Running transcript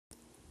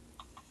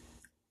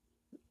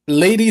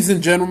Ladies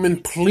and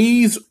gentlemen,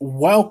 please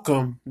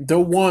welcome the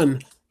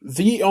one,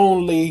 the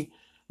only,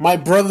 my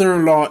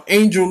brother-in-law,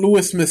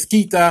 Angeluis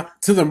Mezquita,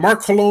 to the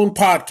Mark Cologne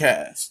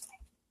podcast.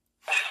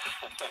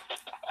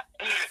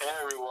 Hey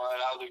everyone,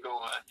 how's it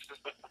going?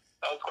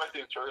 That was quite the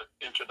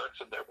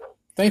introduction there, bro.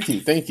 Thank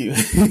you, thank you.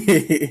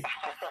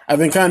 I've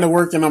been kind of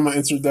working on my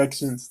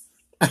introductions.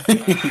 I love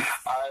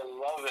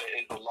it.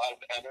 It's a lot of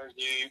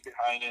energy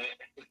behind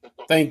it.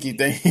 Thank you,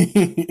 thank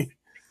you.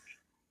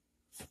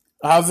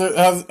 How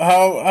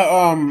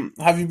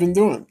have you been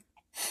doing?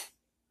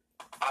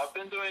 I've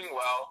been doing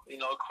well.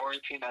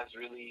 Quarantine has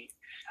really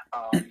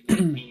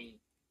made me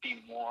be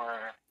more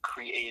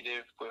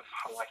creative with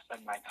how I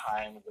spend my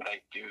time, what I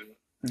do.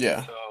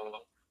 Yeah, So,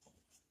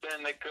 it's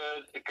been a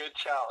good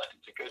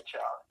challenge,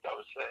 I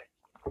would say.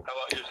 How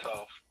about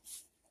yourself?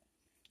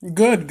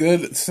 good,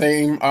 good.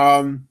 Same.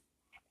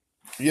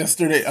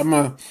 Yesterday I'm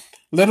a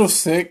little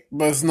sick,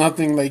 but it's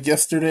nothing like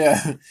yesterday.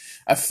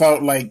 I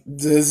felt like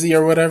dizzy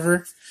or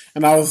whatever,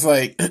 and I was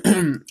like,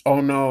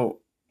 oh no.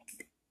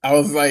 I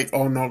was like,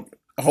 oh no.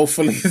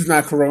 Hopefully it's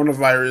not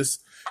coronavirus,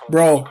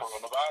 bro.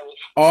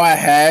 Coronavirus. All I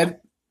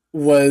had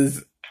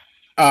was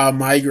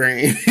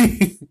migraine.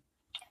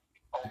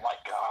 Oh my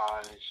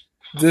gosh.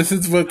 This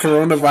is what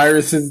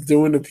coronavirus is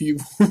doing to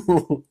people. The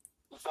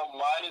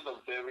mind is a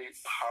very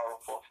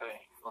powerful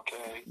thing,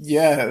 okay? So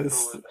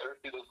Yes, with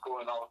everything that's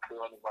going on with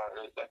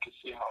coronavirus, I can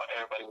see how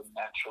everybody would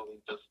naturally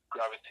just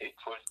gravitate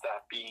towards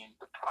that being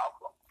the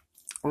problem.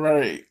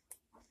 right.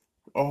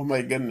 Oh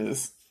my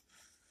goodness.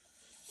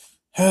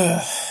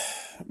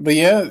 But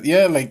yeah,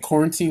 yeah, like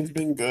quarantine's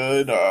been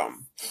good.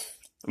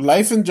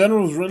 Life in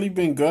general has really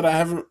been good. I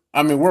haven't.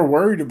 I mean, we're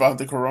worried about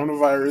the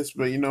coronavirus,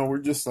 but we're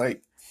just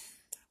like,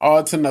 oh,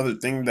 it's another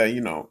thing that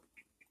it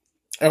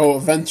will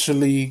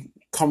eventually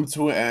come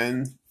to an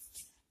end.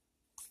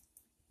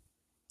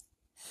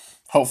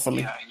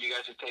 Hopefully, Yeah, and you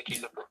guys are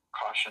taking the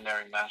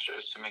precautionary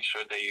measures to make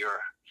sure that you're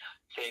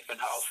safe and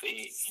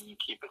healthy and you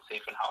keep it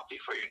safe and healthy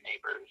for your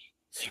neighbors,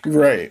 your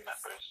community right?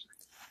 members.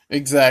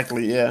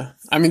 Exactly. Yeah.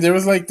 I mean, there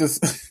was like this,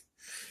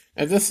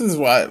 and this is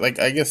why, like,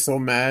 I get so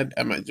mad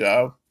at my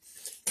job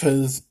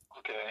because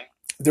Okay.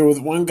 there was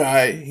one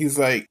guy. He's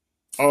like,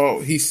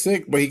 oh, he's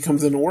sick, but he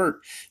comes into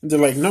work, and they're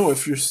like, no,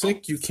 if you're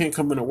sick, you can't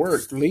come into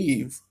work.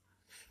 Leave.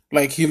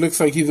 Like he looks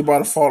like he's about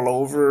to fall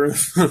over.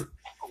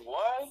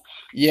 What?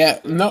 Yeah,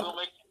 They no, still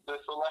make they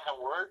still let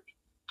him work?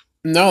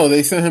 no,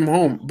 they sent him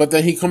home. But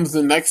then he comes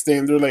the next day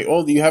and they're like,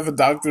 oh, do you have a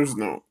doctor's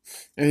note?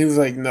 And he was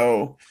like,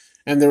 no.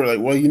 And they were like,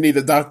 well, you need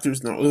a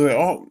doctor's note. He was like,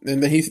 oh.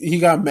 And then he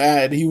got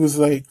mad. He was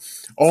like,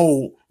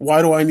 oh,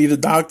 why do I need a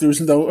doctor's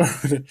note?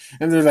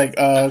 And they're like,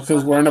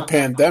 because we're in a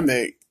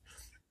pandemic.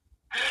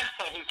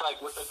 He's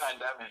like with the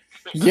pandemic.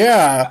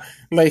 Yeah.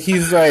 Like,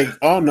 he's like,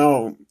 oh,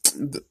 no.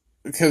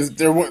 Because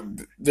they're one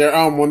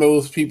of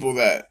those people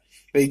that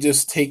they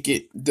just take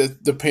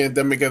the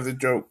pandemic as a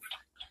joke.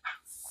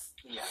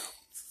 Yeah.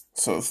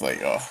 So it's like,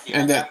 oh. Yeah,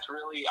 And and then,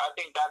 I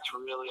think that's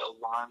really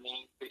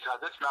alarming because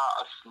it's not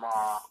a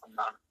small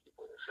amount of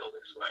people that feel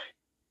this way.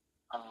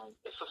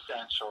 It's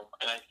essential,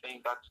 and I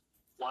think that's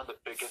one of the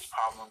biggest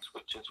problems,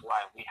 which is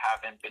why we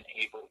haven't been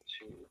able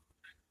to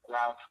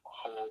grab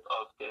hold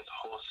of this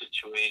whole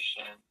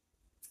situation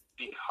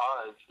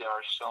because there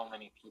are so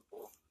many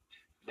people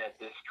that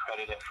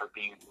discredit it for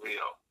being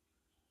real.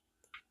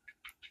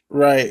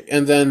 right.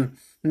 And then,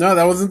 no,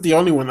 that wasn't the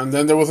only one. And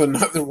then there was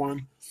another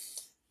one.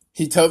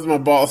 He tells my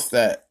boss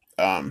that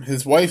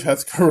his wife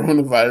has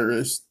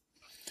coronavirus.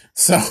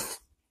 So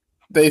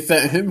they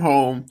sent him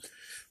home,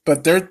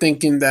 but they're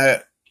thinking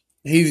that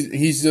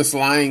he's just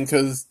lying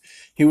because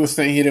he was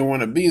saying he didn't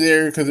want to be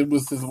there because it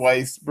was his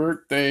wife's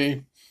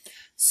birthday.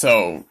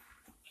 So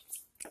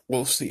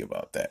we'll see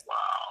about that. Wow.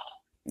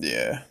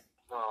 Yeah.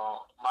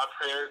 Well, my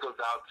prayer goes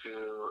out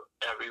to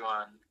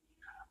everyone.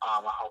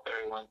 I hope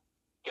everyone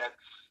gets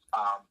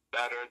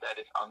better that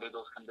is under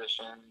those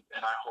conditions,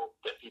 and I hope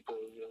that people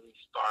really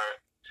start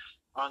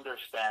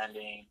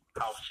understanding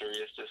how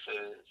serious this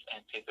is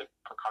and take the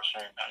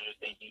precautionary measures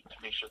they need to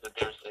make sure that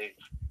they're safe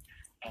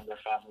and their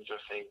families are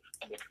safe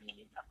and their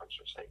community members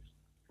are safe.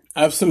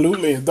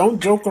 Absolutely. And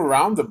don't joke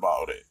around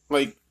about it.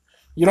 Like,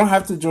 you don't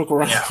have to joke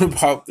around Yeah.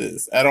 about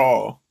this at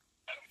all.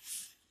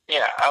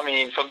 Yeah, I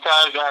mean,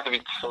 sometimes you don't have to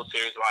be so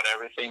serious about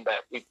everything,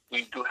 but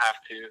we do have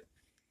to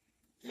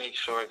make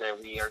sure that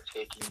we are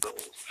taking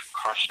those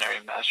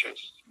precautionary measures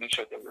to make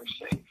sure that we're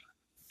safe.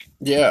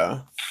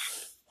 Yeah.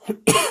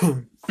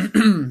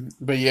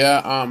 But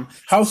yeah,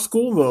 how's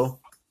school though?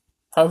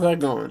 How's that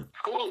going?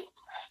 School,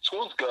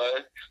 school's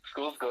good.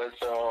 School's good.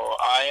 So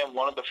I am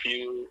one of the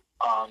few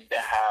that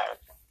have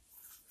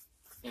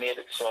made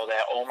it so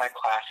that all my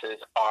classes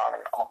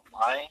are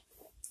online.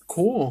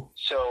 Cool.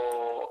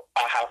 So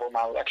I have all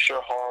my lecture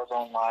halls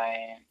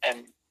online,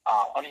 and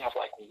I only have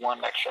like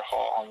one lecture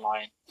hall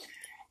online,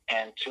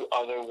 and two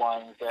other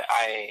ones that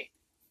I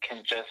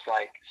can just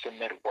like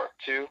submit work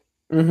to.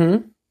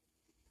 Mm-hmm.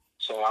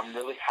 So I'm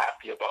really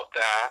happy about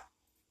that.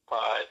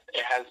 But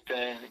it has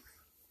been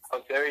a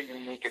very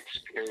unique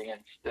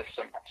experience this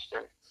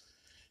semester.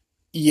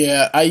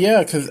 Yeah,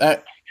 yeah, because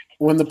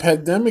when the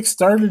pandemic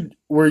started,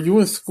 were you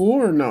in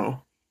school or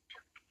no?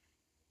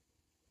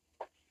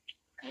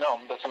 No,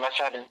 the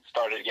semester hadn't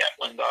started yet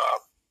when the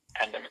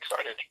pandemic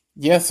started.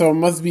 Yeah, so it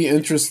must be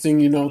interesting,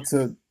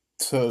 to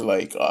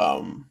like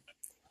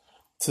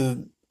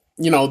to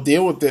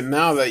deal with it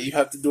now that you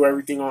have to do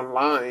everything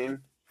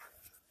online.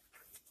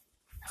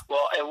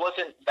 Well, it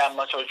wasn't that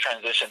much of a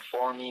transition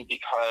for me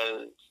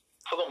because,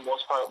 for the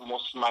most part,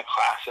 most of my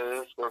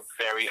classes were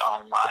very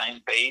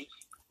online based.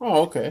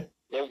 Oh, okay.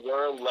 There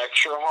were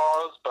lecture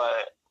halls,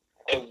 but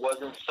it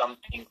wasn't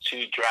something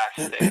too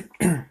drastic.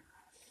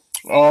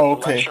 Oh,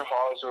 The okay. lecture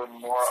halls were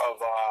more of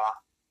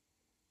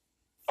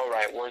a, all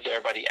right, where's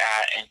everybody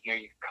at? And here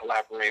you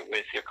collaborate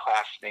with your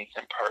classmates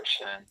in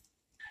person.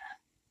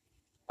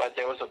 But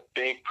there was a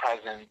big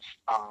presence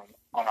on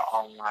our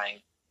online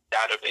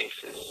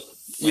databases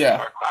with Yeah.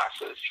 our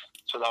classes.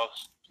 So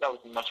that was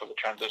much of a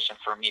transition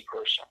for me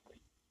personally.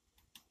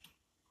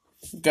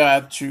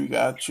 Got you,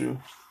 got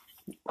you.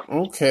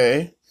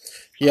 Okay.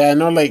 Yeah, I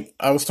know, like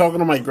I was talking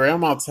to my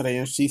grandma today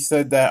and she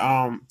said that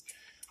I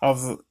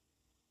was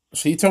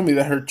she told me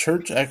that her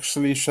church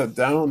actually shut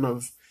down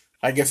of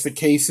I guess the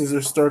cases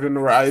are starting to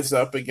rise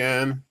up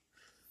again.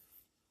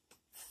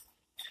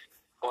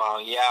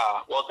 Well,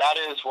 yeah. Well, that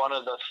is one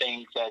of the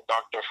things that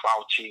Dr.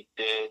 Fauci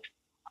did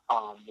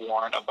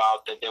warn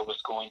about, that there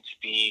was going to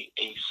be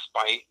a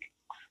spike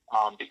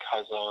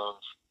because of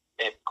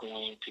it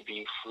going to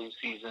be flu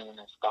season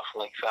and stuff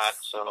like that.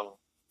 So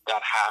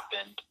that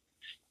happened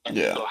and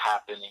it's Yeah. still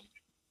happening.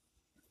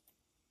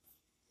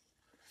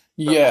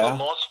 But for the Yeah.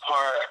 most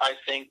part, I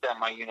think that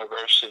my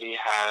university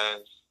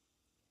has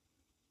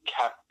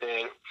kept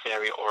it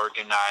very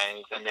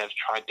organized and they've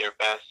tried their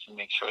best to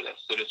make sure that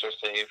students are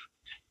safe,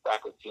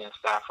 faculty and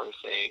staff are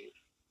safe,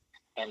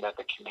 and that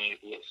the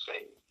community is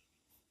safe.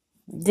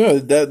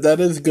 Good. That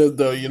is good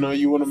though. You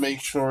want to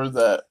make sure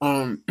that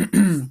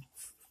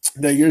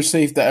that you're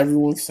safe, that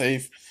everyone's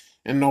safe,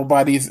 and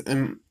nobody's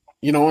in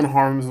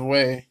harm's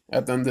way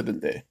at the end of the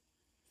day.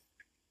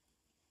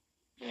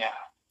 Yeah.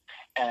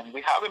 And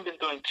we haven't been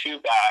doing too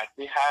bad.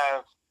 We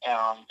have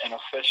an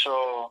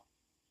official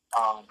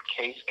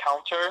case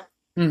counter,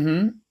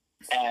 Mm-hmm.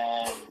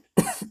 and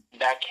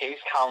that case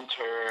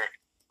counter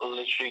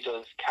literally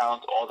just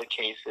counts all the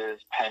cases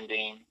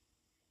pending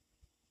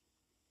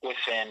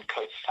within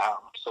Kutztown.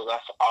 So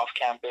that's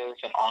off-campus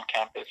and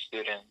on-campus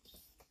students.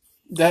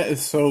 That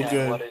is so And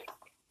good.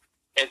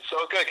 it's so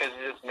good because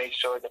it just makes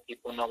sure that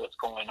people know what's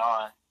going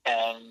on.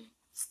 And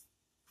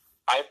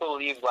I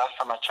believe last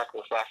time I checked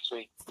was last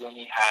week, we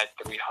only had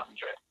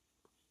 300.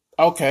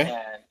 Okay.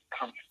 And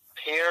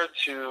compared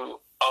to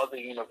other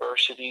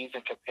universities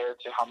and compared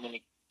to how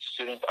many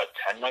students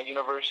attend my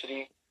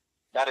university,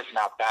 that is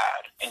not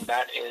bad. And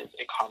that is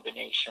a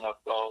combination of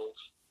both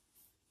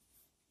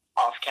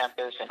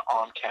off-campus and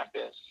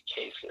on-campus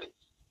cases.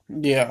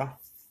 Yeah.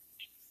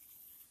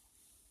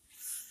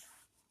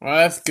 Well,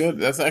 that's good.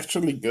 That's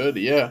actually good.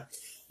 Yeah.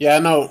 Yeah, I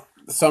know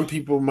some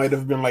people might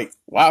have been like,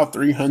 wow,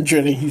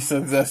 300. And he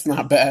says that's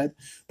not bad.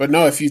 But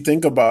no, if you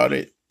think about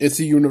it, it's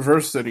a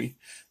university.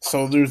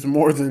 So there's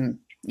more than,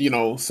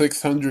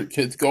 600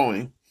 kids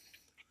going.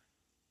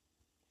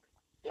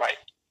 Right.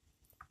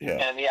 Yeah.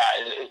 And yeah,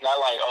 it's not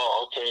like,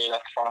 oh, okay,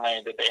 that's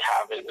fine that they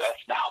have it. That's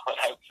not what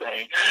I'm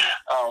saying.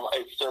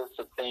 It's just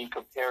a thing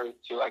compared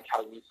to, like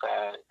how you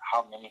said,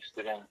 how many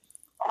students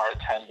are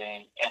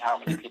attending and how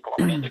many people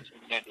are in the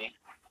community.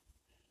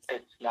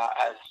 It's not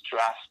as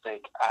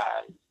drastic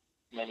as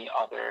many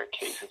other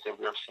cases that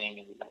we're seeing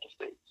in the United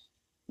States.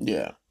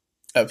 Yeah.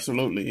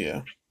 Absolutely.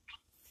 Yeah.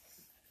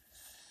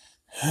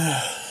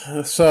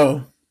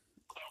 So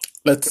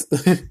let's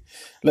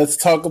let's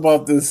talk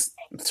about this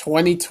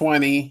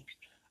 2020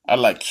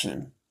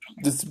 election.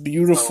 This Oh my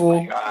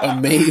beautiful, God.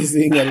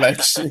 amazing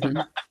election.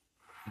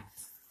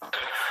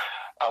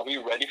 Are we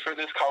ready for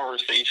this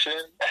conversation?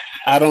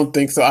 I don't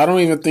think so. I don't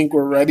even think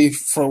we're ready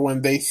for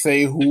when they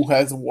say who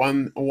has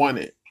won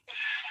it.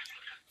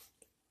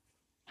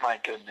 My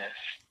goodness.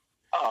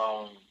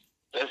 Um,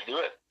 let's do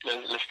it.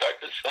 Let's start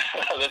this.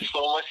 There's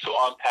so much to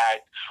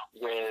unpack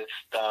with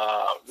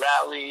the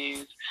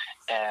rallies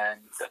and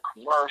the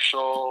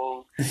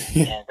commercials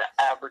and the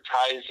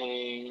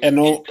advertising and and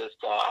o- just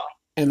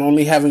and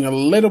only having a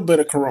little bit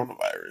of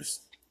coronavirus.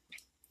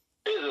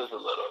 it is a little,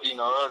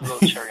 a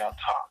little cherry on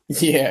top.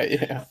 Yeah,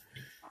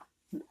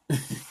 yeah.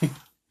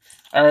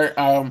 All right.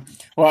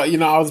 Well,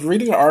 I was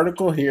reading an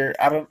article here.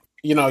 I don't.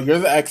 You're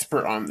the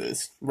expert on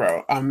this,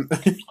 bro. Oh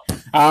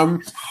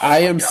I my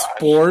am gosh.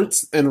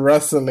 sports and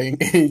wrestling,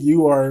 and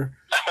you are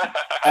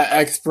an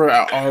expert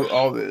at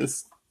all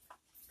this.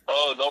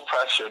 Oh, no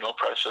pressure, no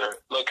pressure.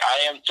 Look,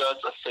 I am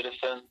just a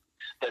citizen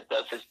that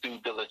does his due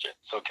diligence,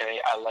 okay?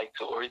 I like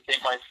to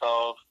orientate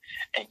myself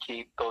and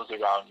keep those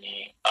around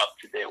me up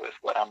to date with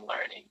what I'm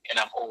learning. And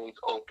I'm always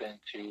open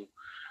to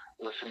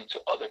listening to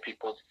other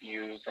people's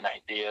views and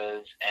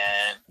ideas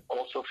and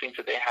also things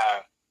that they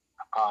have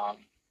um,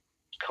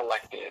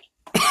 collected.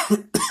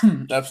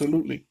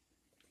 Absolutely.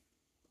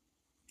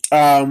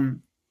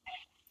 Um.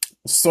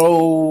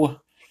 So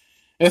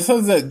it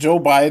says that Joe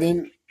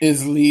Biden.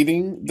 is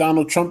leading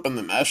Donald Trump in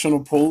the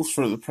national polls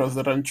for the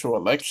presidential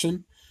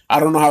election. I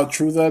don't know how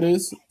true that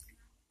is.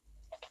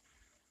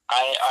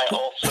 I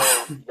also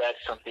read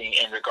something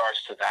in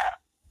regards to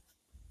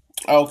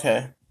that.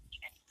 Okay.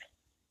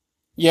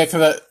 Yeah,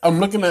 because I'm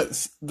looking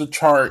at the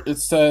chart. It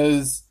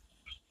says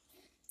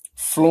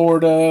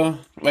Florida,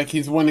 like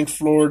he's winning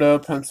Florida,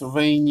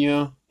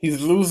 Pennsylvania.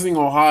 He's losing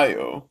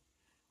Ohio.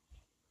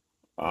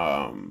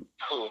 Um,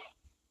 Who?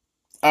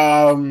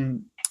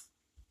 um,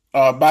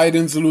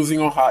 Biden's losing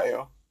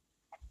Ohio.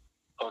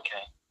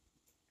 Okay.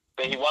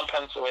 But he won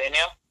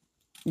Pennsylvania?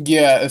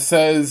 Yeah, it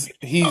says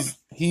Okay.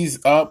 he's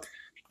up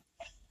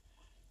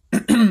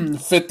 50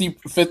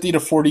 to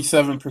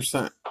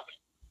 47%.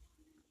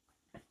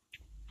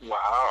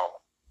 Wow.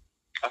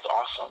 That's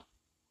awesome.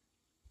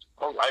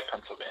 All right,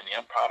 Pennsylvania.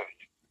 I'm proud of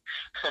you.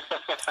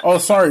 Oh,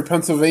 sorry,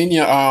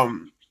 Pennsylvania.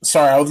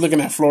 Sorry, I was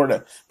looking at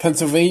Florida.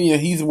 Pennsylvania,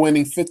 he's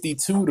winning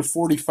 52 to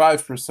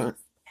 45%.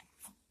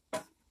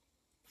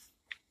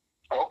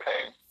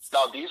 Okay.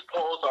 Now, these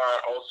polls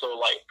are also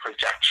like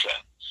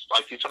projections.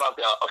 Like, these are not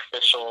the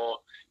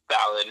official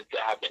ballots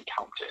that have been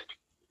counted.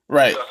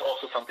 Right. So that's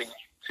also something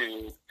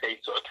to take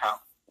into account.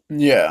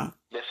 Yeah.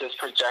 This is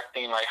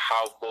projecting like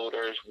how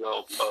voters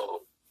will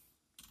vote.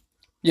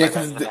 Yeah, That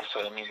because doesn't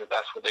necessarily mean that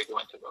that's what they're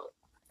going to vote.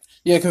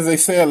 they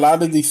say a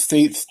lot of these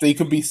states they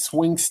could be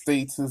swing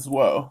states as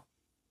well.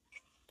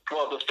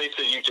 Well, the states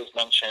that you just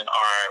mentioned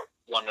are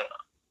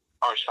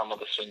some of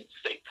the swing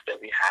states that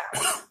we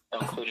have,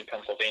 including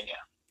Pennsylvania.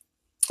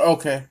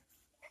 Okay.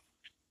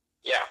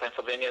 Yeah,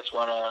 Pennsylvania is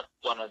one of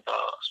the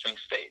swing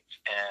states,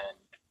 and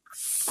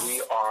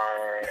we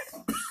are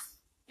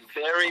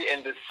very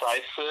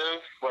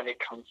indecisive when it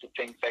comes to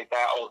things like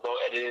that. Although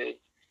it is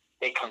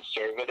a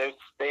conservative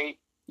state,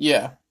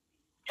 Yeah.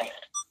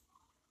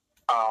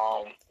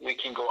 we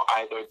can go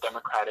either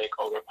Democratic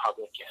or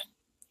Republican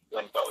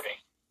when voting.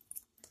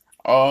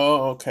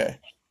 Oh, okay.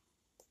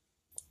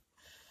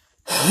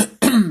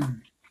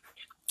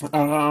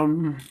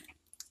 um.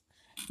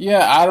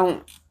 Yeah, I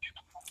don't.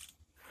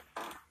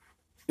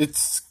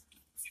 It's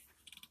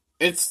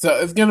it's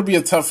gonna be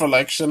a tough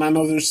election. I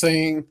know they're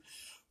saying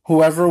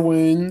whoever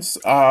wins,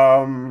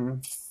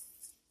 well,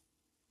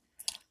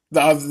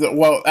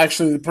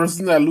 actually, the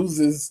person that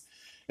loses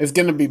is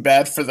gonna be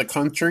bad for the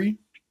country,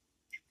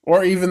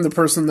 or even the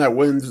person that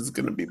wins is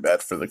gonna be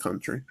bad for the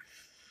country.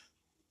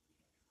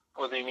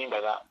 What do you mean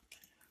by that?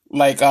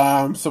 Like,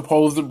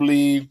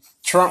 supposedly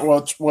Trump.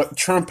 Well, what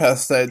Trump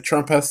has said,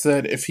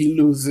 if he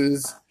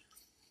loses,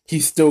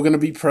 he's still gonna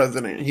be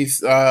president. He's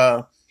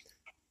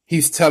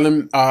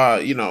telling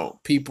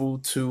people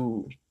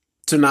to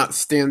not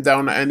stand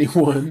down to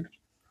anyone.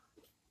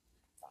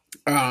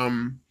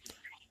 Um,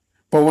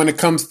 but when it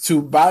comes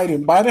to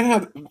Biden,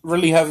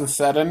 really hasn't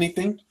said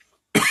anything.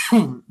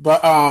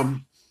 But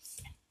um,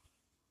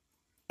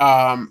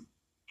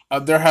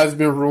 there has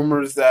been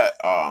rumors that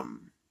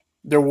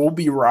there will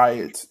be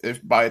riots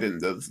if Biden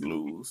does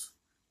lose.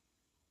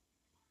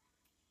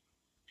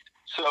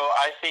 So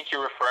I think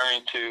you're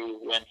referring to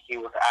when he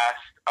was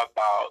asked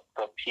about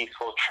the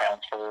peaceful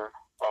transfer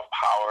of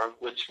power,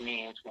 which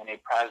means when a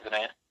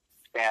president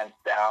stands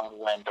down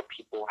when the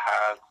people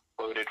have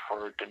voted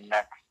for the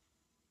next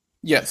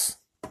Yes.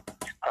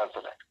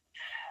 president.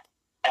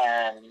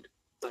 And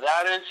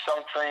that is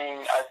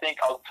something, I think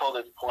up till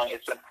this point,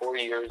 it's been 4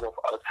 years of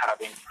us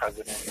having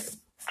President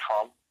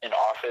Trump in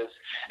office,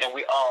 and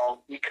we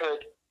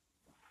could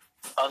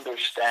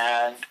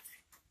understand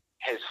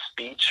his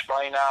speech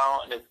by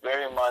now, and it's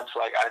very much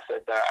like I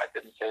said that, I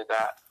didn't say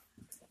that.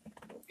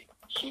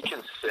 He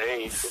can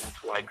say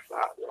things like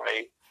that,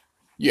 right?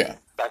 Yeah.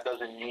 That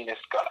doesn't mean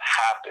it's gonna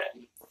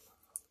happen.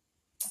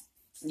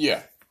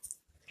 Yeah.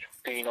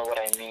 Do you know what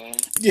I mean?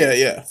 Yeah.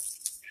 Yeah.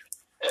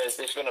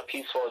 There's been a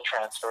peaceful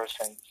transfer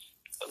since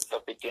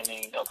the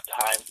beginning of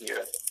time here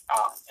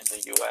in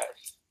the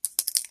U.S.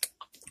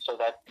 So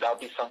that'll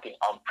be something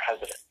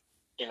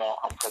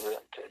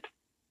unprecedented.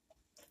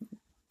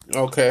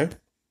 Okay.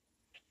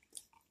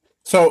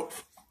 So,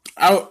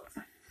 I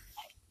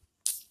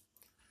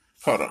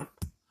hold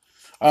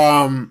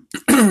on.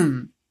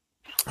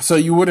 So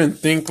you wouldn't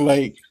think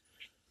like,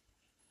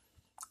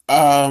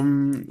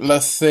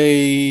 let's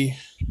say,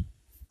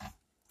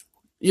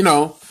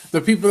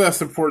 the people that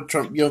support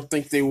Trump, you don't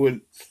think they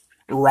would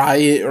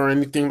riot or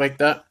anything like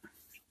that?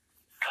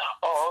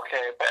 Oh,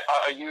 okay. But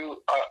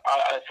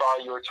I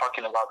thought you were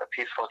talking about the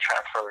peaceful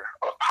transfer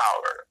of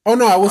power. Oh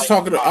no, I was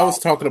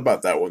talking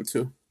about that one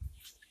too.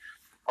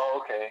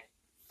 Oh, okay.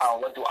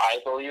 What do I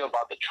believe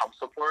about the Trump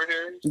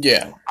supporters?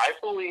 Yeah. I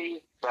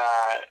believe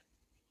that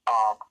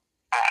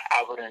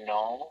I wouldn't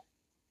know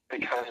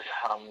because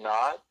I'm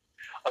not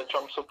a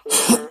Trump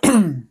supporter.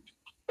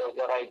 But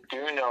what I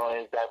do know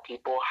is that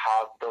people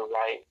have the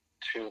right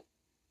to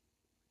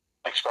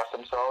express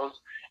themselves,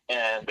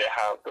 and they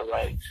have the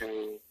right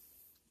to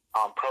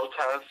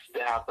protest.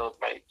 They have the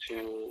right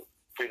to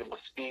freedom of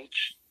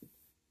speech.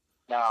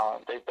 Now,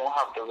 they don't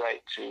have the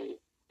right to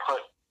put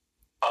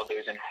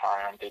others in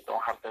harm. They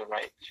don't have the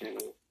right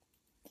to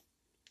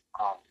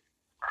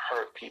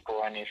hurt people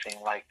or anything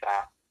like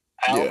that.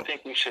 I Yeah. don't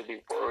think we should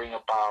be worrying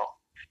about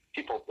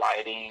people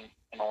writing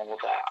and all of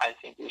that. I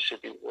think we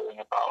should be worrying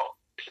about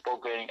people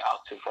getting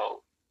out to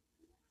vote,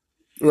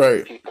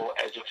 Right. people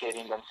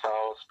educating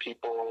themselves,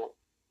 people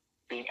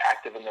being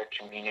active in their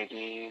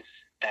communities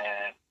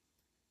and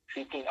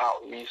seeking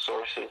out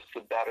resources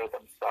to better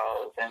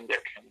themselves and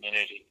their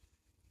community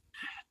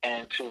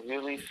and to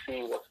really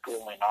see what's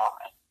going on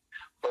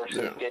versus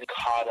Yeah. getting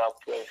caught up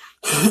with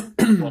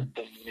what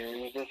the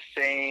news is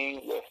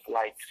saying, with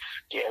like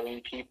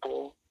scaring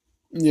people.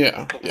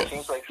 Yeah. Because it Yeah.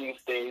 seems like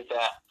these days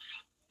that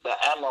the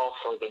MO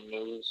for the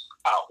news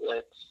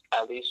outlets,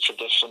 at least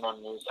traditional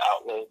news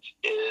outlets,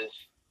 is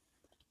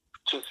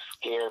to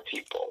scare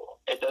people.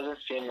 It doesn't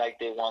seem like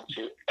they want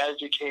to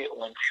educate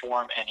or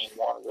inform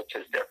anymore, which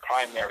is their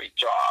primary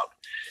job.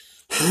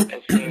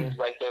 It seems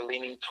like they're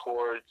leaning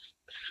towards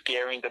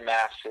scaring the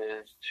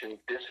masses to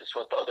this is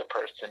what the other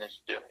person is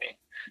doing.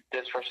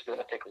 This person is going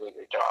to take away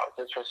your job.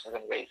 This person is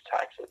going to raise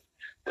taxes.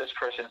 This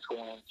person is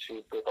going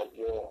to build a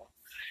wall.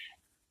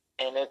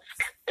 And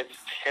it's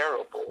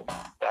terrible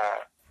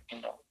that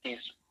these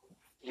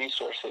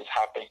resources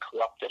have been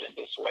corrupted in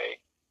this way.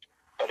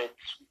 But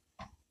it's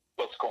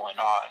what's going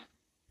on.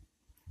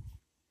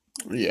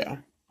 Yeah.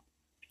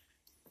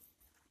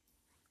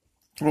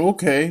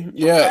 Okay. So to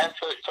Yeah.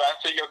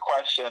 answer your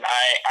question,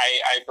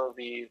 I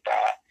believe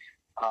that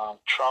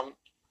Trump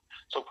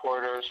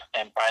supporters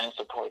and Biden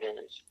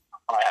supporters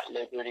are at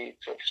liberty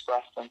to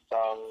express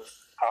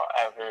themselves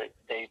however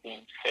they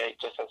deem fit,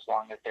 just as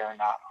long as they're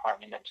not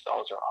harming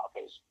themselves or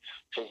others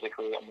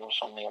physically,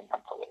 emotionally, or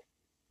mentally.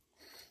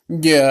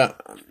 Yeah.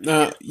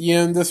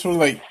 Yeah. And this was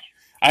like,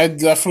 I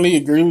definitely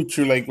agree with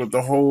you. Like with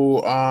the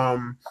whole,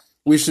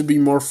 we should be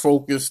more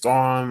focused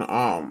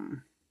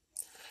on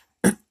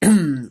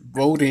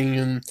voting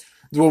and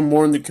doing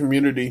more in the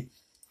community.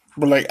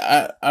 But like,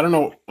 I don't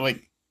know.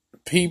 Like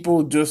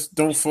people just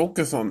don't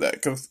focus on that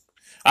because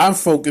I'm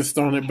focused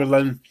on it. But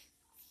then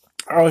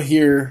I'll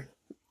hear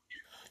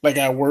like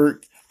at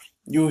work,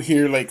 you'll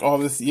hear like all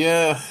this,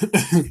 yeah,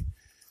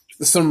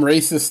 some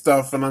racist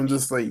stuff, and I'm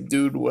just like,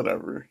 dude,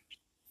 whatever.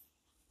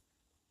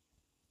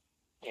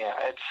 Yeah,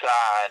 it's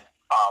sad.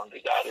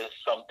 That is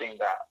something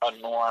that a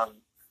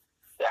norm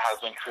that has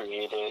been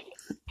created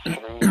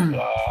through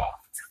the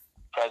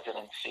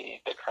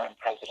presidency, the current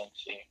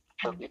presidency,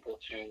 for people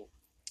to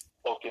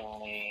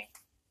openly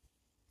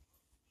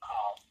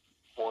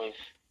voice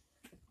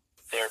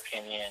their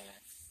opinion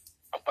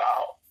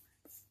about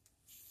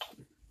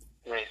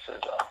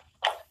racism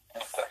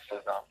and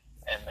sexism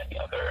and many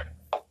other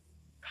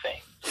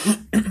things.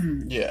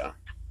 Yeah.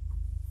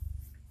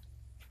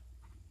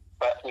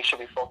 But we should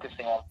be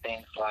focusing on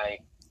things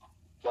like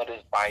what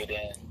is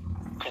Biden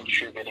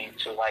contributing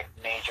to like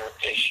major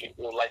issues,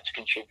 would like to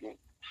contribute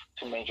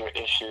to major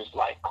issues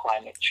like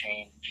climate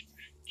change,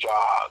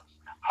 jobs,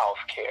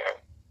 healthcare,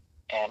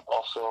 and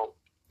also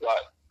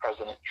what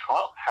President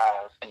Trump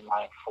has in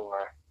mind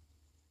for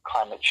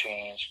climate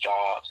change,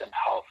 jobs, and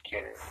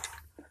healthcare.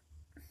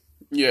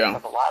 Yeah.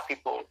 Because a lot of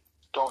people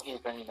don't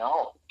even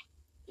know,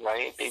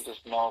 right? They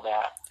just know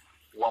that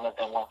one of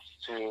them wants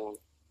to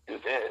do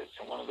this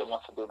and one of them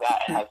wants to do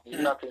that. It has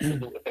nothing to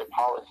do with their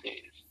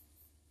policies.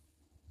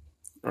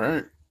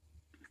 Right.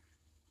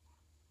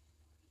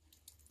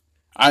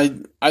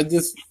 I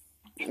just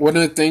one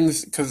of the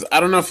things because I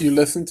don't know if you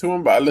listen to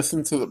him, but I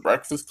listen to the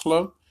Breakfast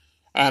Club,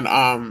 and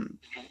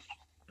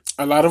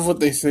a lot of what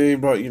they say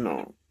about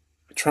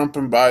Trump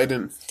and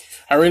Biden,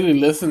 I really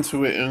listened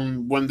to it,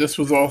 and when this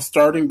was all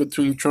starting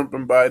between Trump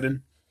and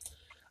Biden,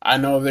 I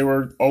know they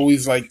were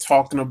always like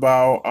talking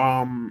about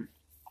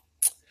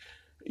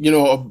you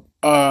know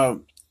a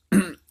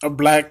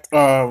black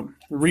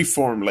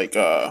reform, like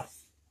how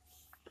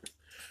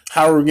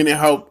we're gonna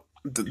help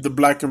the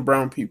black and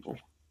brown people.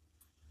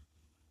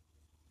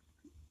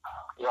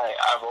 Right.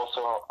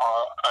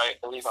 I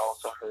believe I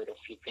also heard a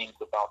few things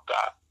about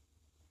that.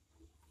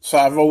 So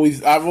I've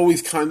always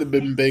kind of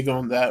been big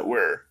on that.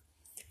 Where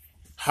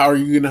how are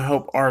you gonna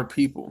help our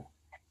people?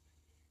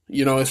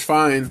 It's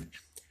fine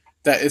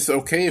that it's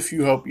okay if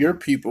you help your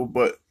people,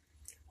 but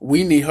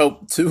we need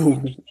help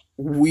too.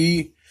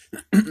 We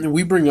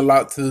we bring a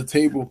lot to the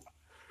table,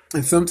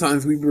 and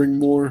sometimes we bring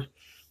more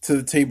to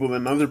the table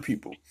than other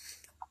people.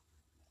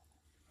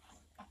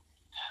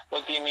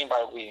 What do you mean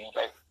by we?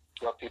 Like,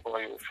 what people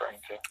are you referring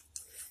to?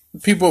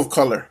 People of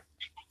color.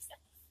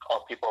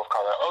 Oh, people of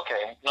color.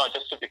 Okay. No,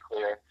 just to be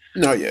clear,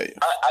 No, yeah, yeah,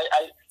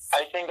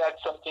 I think that's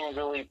something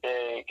really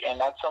big, and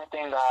that's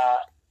something that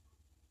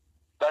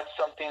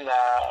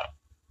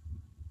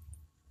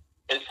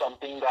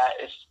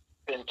is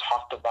been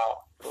talked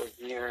about for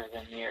years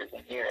and years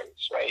and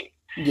years, right?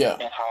 yeah,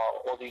 And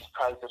how all these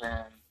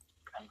presidents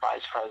and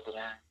vice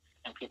presidents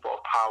and people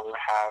of power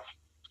have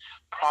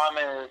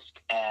promised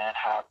and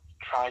have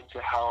tried to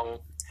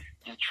help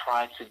and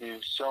tried to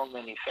do so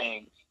many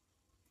things.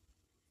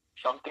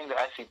 Something that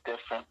I see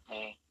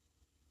differently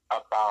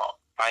about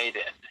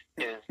Biden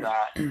is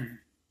that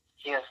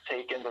he has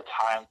taken the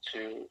time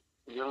to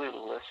really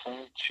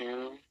listen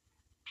to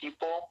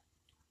people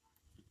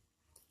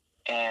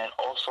and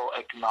also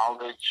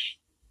acknowledge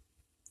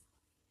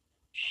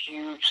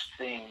huge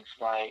things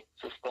like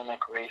systemic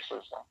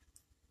racism,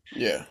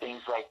 Yeah.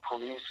 things like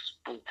police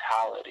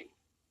brutality,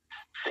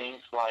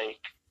 things like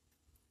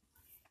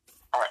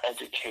our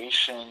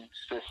education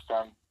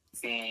system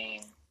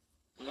being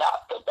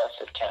not the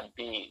best it can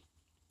be,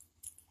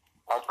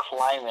 our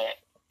climate,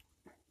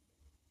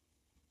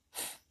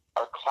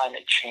 our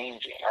climate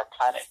changing, our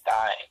planet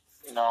dying,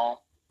 you know,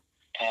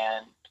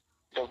 and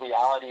the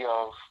reality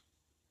of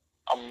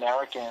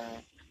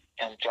Americans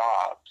and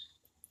jobs.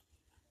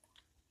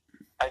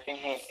 I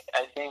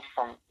think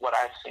from what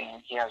I've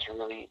seen, he has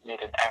really made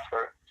an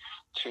effort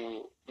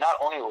to not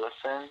only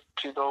listen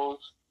to those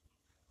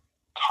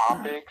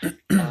topics and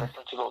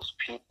listen to those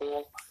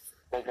people,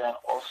 but then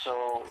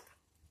also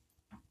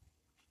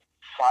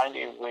find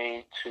a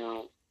way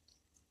to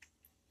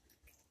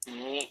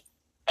meet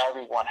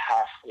everyone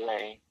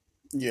halfway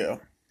Yeah.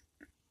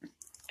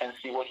 and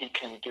see what he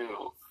can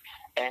do.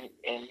 And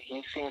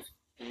he seems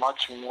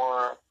much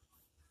more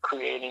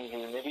creating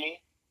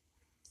unity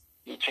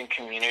between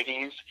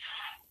communities.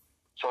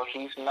 So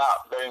he's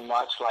not very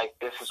much like,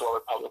 this is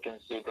what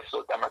Republicans do, this is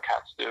what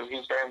Democrats do.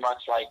 He's very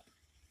much like,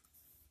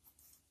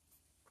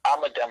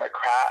 I'm a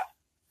Democrat,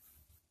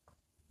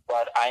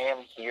 but I am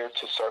here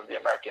to serve the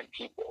American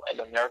people. And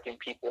the American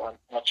people are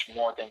much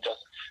more than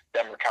just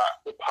Democrat,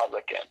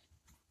 Republican.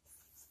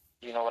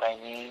 You know what I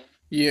mean?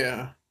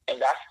 Yeah.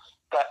 And that's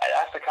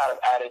the kind of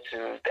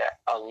attitude that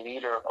a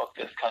leader of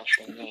this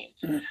country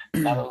needs.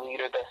 Not a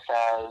leader that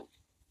says,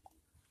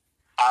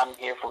 I'm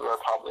here for the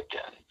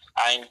Republicans.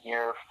 I'm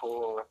here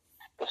for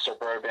the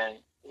suburban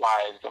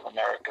lives of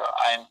America.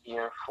 I'm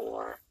here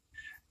for,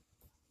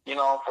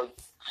 for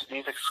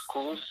these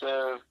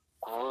exclusive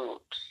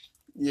groups.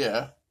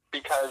 Yeah.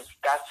 Because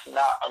that's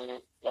not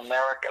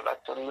America.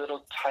 That's a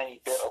little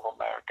tiny bit of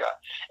America.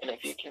 And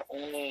if you can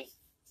only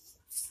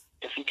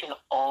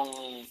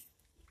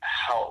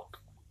help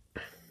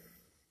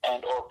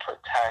and or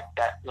protect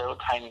that little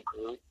tiny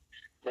group,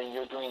 then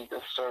you're doing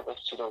disservice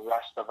to the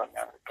rest of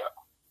America.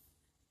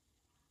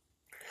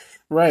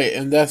 Right,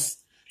 and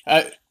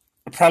I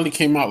probably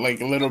came out like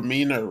a little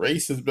mean or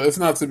racist, but it's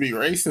not to be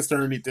racist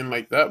or anything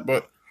like that.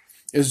 But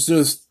it's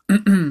just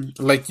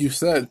like you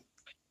said,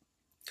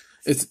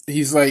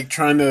 he's like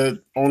trying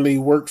to only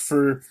work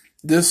for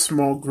this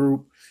small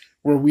group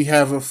where we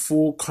have a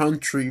full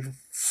country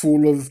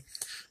full of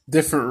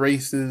different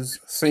races,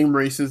 same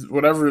races,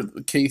 whatever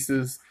the case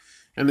is,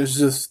 and it's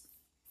just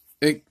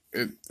it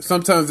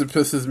sometimes it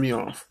pisses me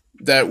off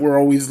that we're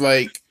always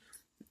like,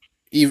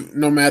 even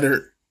no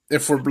matter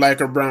if we're black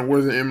or brown,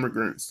 we're the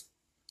immigrants.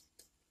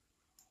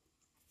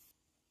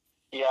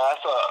 Yeah,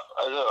 that's a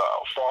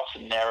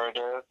false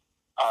narrative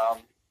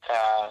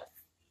that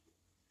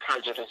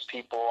prejudiced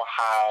people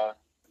have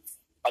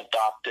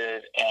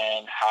adopted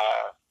and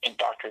have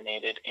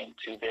indoctrinated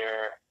into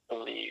their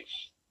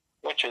beliefs,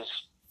 which is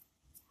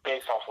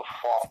based off of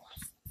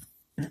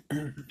false.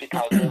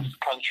 Because this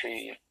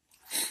country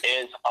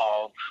is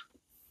of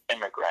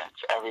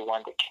immigrants.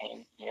 Everyone that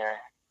came here,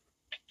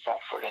 except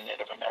for the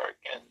Native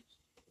Americans,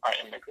 are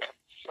immigrants,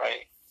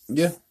 right?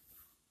 Yeah.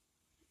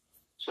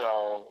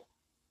 So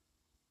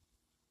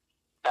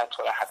that's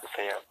what I have to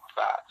say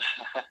about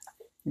that.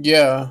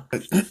 Yeah.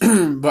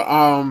 But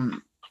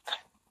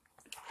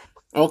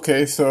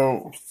okay,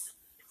 so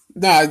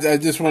I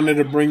just wanted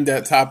to bring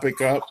that topic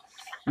up.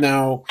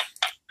 Now,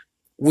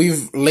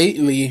 we've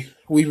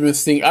been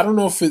seeing, I don't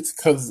know if it's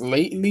cuz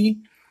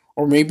lately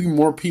or maybe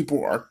more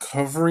people are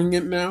covering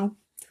it now,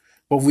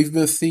 but we've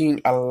been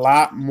seeing a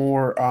lot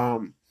more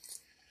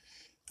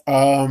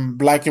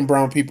black and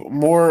brown people,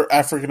 more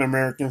African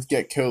Americans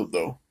get killed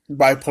though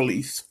by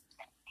police.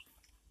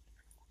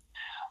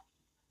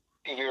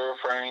 You're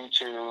referring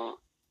to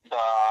the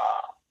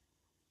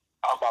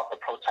about the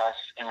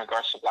protests in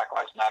regards to Black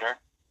Lives Matter?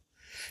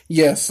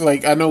 Yes,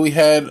 like I know we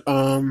had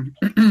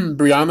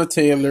Breonna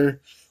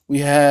Taylor, we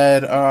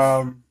had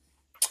oh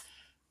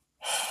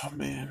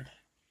man,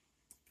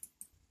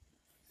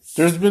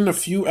 there's been a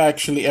few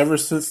actually ever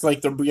since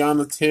like the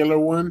Breonna Taylor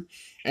one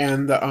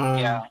and the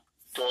Yeah.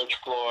 George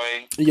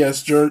Floyd.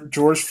 yes,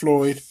 George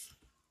Floyd.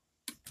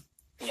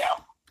 Yeah.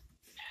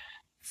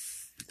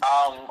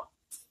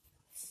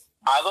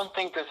 I don't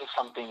think this is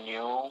something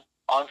new.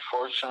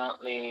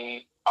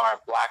 Unfortunately, our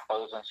Black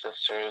brothers and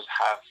sisters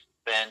have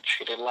been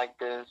treated like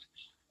this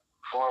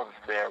for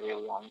a very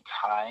long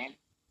time.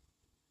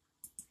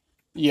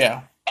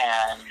 Yeah.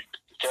 And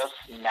just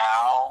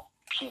now,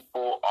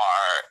 people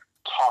are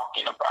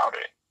talking about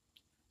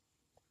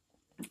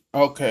it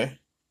Okay.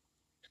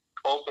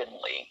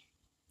 openly,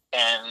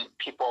 and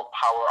people of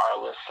power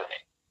are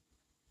listening.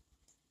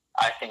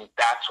 I think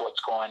that's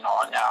what's going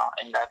on now,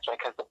 and that's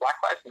because the Black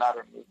Lives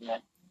Matter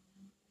movement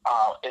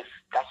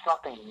that's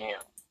nothing new.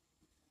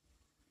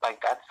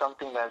 Like, that's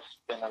something that's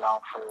been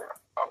around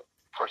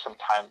for some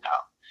time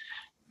now,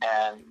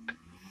 and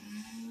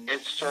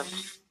it's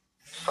just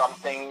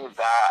something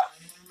that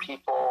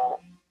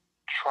people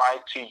try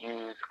to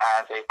use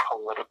as a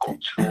political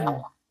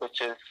tool,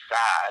 which is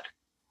sad.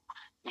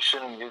 You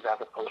shouldn't use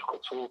that as a political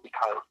tool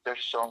because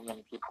there's so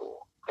many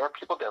people There are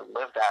people that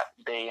live that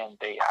day in,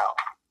 day out.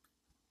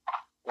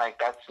 Like,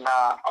 that's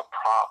not a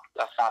prop.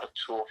 That's not a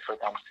tool for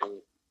them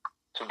to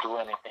do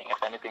anything.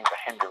 If anything, it's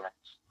a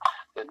hindrance.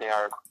 That they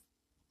are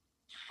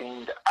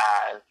seen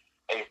as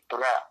a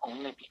threat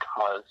only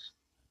because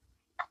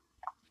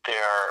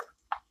they're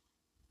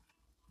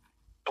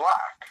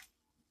black.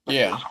 Which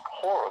Yeah. is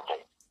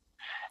horrible.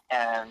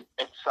 And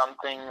it's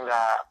something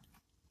that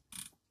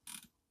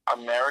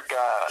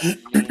America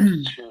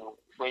needs to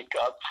wake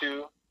up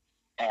to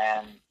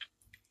and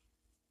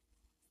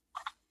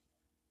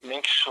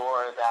make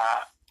sure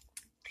that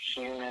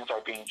humans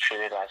are being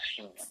treated as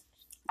humans.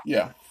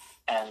 Yeah.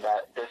 And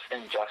that this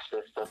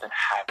injustice doesn't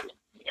happen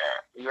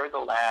here. We are the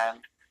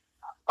land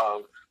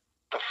of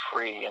the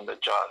free and the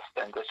just,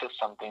 and this is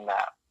something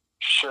that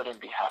shouldn't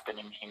be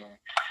happening here,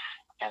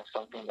 and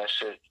something that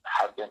should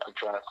have been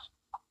addressed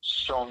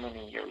so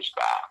many years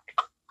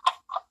back.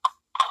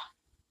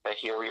 But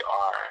here we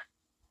are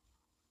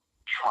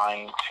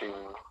trying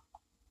to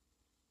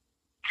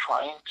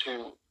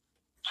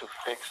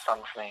fix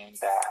something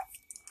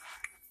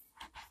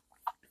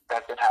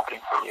that's been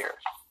happening for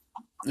years.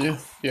 Yeah.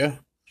 Yeah.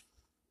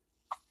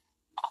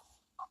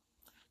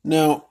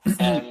 Now,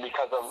 And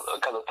because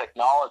of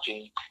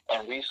technology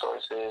and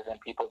resources and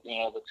people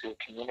being able to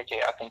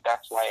communicate, I think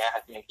that's why it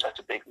has made such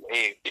a big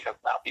wave, because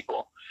now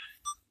people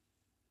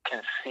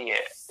can see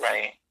it,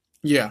 right?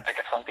 yeah. Like,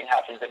 if something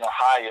happens in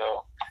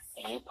Ohio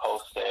and you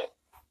post it,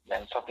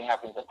 then something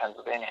happens in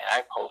Pennsylvania and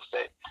I post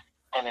it,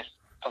 and it's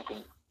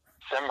something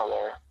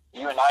similar,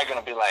 you and I are going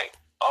to be like,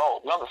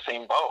 oh, we're on the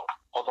same boat.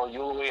 Although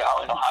you're all the way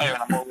out in Ohio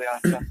and I'm all the way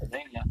out in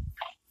Pennsylvania,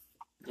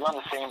 we're on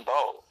the same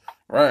boat.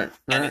 Right.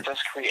 And Right. it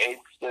just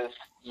creates this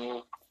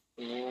new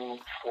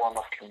form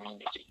of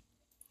community.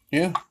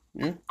 Yeah.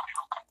 Yeah.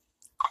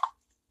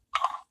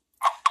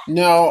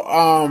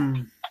 Now,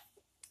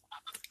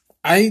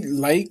 I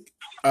like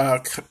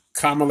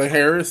Kamala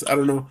Harris. I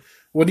don't know.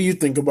 What do you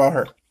think about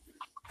her?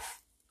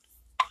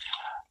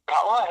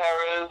 Kamala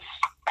Harris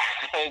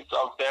is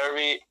a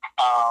very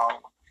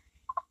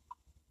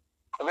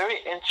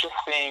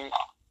interesting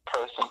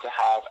person to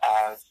have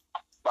as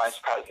vice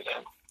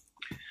president.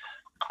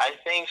 I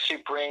think she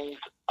brings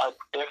a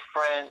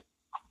different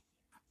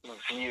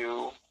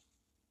view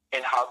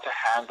in how to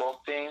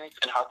handle things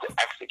and how to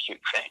execute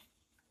things.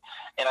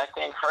 And I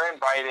think her and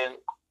Biden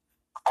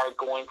are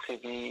going to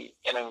be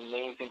an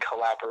amazing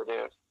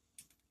collaborative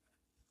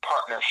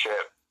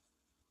partnership,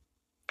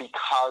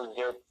 because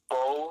they're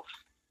both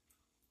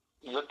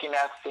looking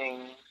at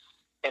things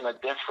in a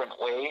different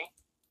way,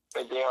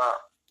 but they are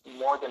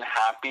more than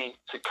happy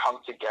to come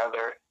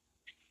together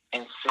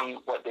and see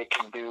what they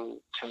can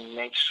do to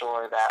make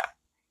sure that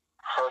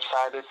her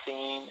side is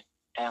seen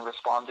and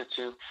responded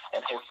to,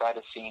 and his side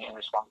is seen and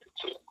responded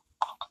to.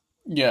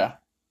 Yeah.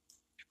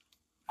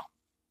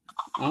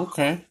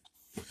 Okay.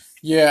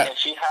 Yeah. And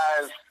she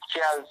has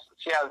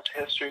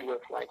history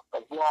with, like,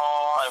 the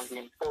law and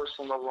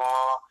reinforcing the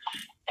law,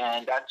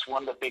 and that's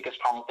one of the biggest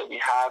problems that we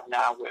have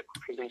now with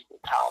police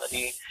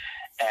brutality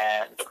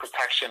and the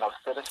protection of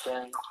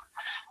citizens.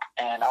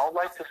 And I would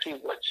like to see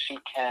what she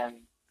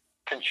can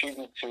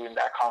contribute to in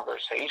that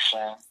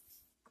conversation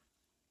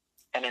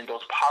and in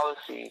those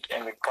policies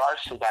in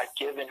regards to that,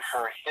 given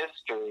her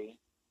history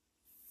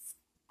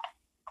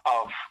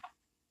of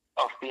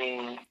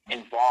being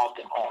involved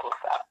in all of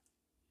that.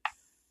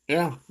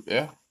 Yeah.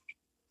 Yeah.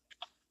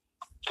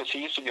 Because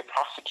she used to be a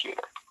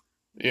prosecutor.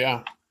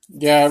 Yeah.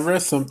 Yeah. I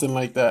read something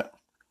like that.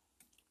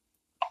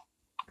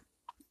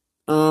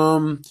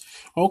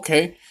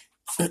 Okay.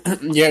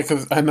 Yeah,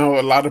 because I know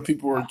a lot of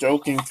people were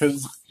joking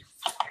because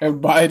if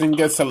Biden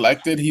gets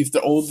elected, he's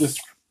the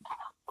oldest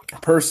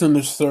person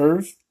to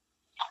serve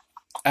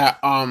at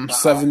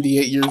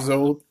 78 years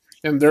old,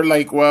 and they're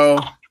like,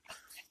 well,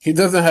 he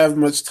doesn't have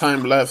much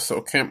time left,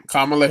 so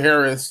Kamala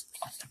Harris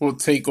will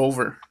take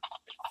over.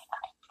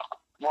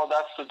 Well,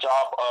 that's the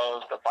job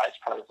of the vice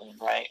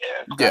president, right?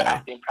 If the Yeah.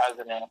 acting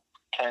president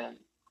can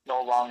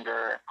no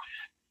longer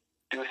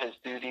do his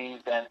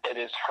duties, then it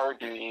is her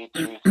duty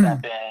to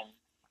step in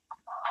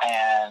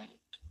and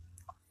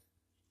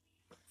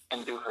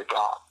do her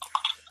job.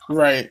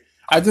 Right.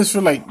 I just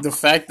feel like the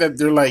fact that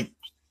they're like,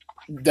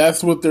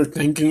 that's what they're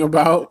thinking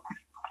about.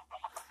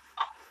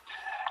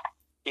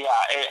 Yeah,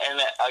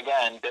 and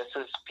again, this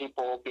is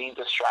people being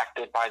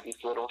distracted by these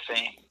little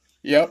things.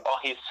 Yep. Oh,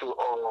 he's too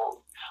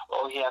old.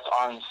 Oh, he has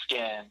orange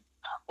skin.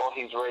 Oh,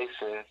 he's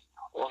racist.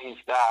 Oh, he's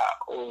that.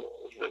 Oh,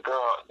 he's a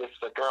girl. This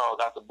is a girl.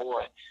 That's a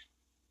boy.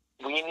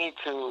 We need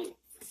to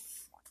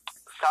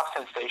stop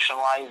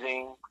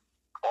sensationalizing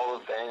all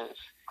of this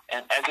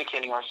and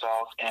educating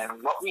ourselves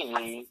and what we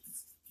need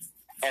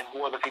and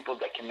who are the people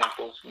that can make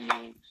those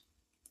needs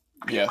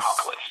be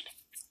accomplished.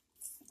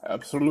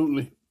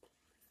 Absolutely.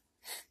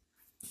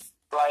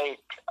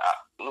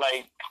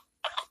 Like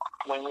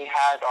when we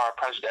had our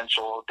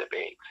presidential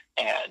debates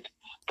and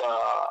the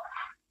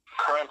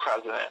current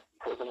president,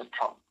 President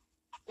Trump,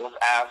 was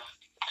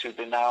asked to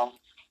denounce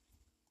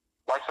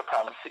white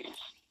supremacies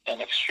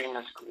and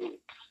extremist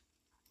groups,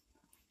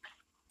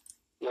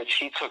 which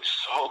he took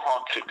so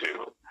long to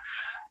do.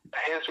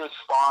 his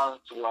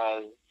response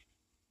was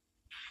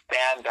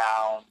stand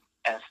down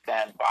and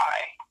stand by,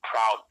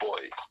 Proud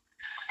Boys.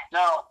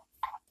 Now,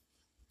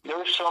 there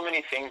were so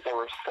many things that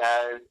were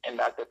said in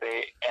that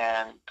debate,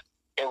 and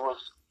it was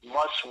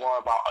much more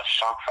about a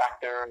shock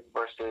factor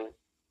versus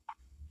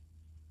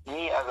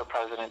me as a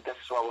president. This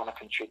is what I want to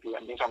contribute,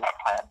 and these are my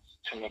plans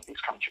to make these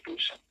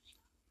contributions.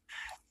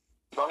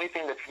 The only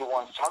thing that people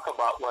wanted to talk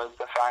about was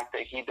the fact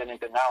that he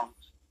didn't denounce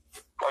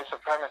white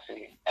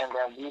supremacy, and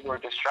then we were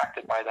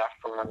distracted by that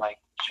for like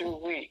 2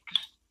 weeks.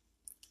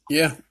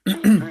 Yeah. 2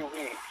 to 3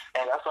 weeks,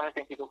 and that's the only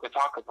thing people could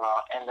talk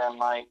about. And then,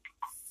 like,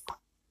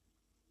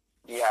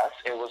 yes,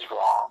 it was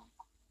wrong.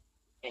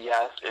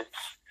 Yes,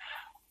 it's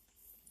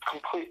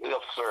completely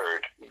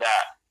absurd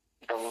that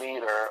the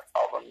leader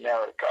of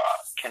America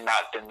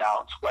cannot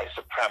denounce white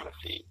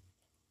supremacy.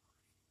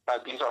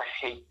 But these are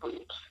hate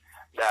groups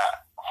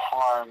that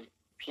harm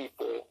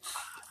people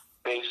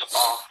based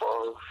off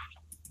of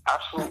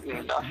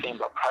absolutely nothing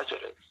but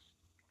prejudice,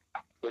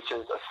 which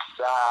is a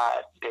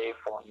sad day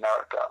for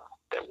America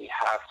that we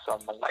have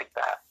someone like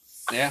that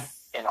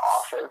in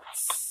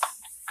office.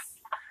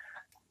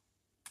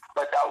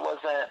 But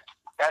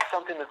that's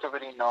something that's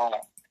already known.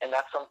 And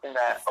that's something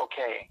that,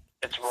 okay,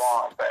 it's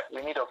wrong, but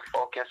we need to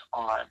focus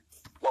on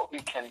what we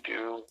can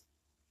do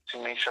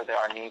to make sure that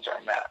our needs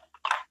are met.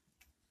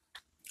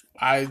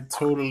 I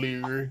totally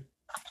agree.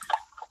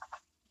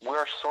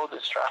 We're so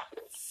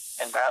distracted,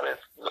 and that is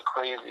the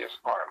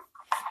craziest part.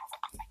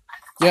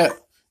 Yeah,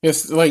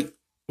 it's like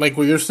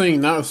what you're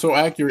saying now is so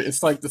accurate.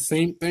 It's like the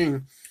same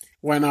thing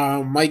when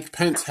Mike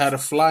Pence had a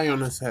fly on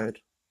his head.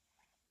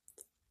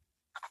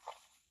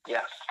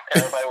 Yes,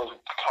 everybody was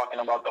talking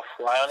about the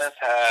fly on his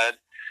head,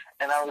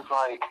 and I was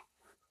like,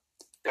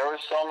 there were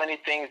so many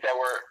things that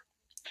were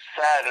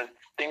said and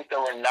things that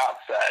were not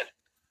said,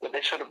 but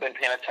they should have been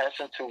paying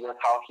attention to was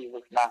how he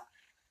was not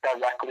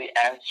directly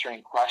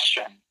answering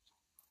questions,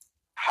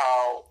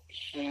 how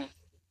he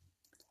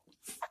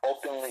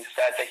openly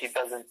said that he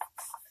doesn't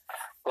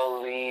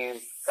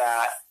believe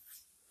that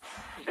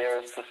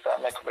there's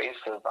systemic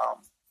racism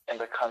in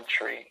the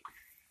country.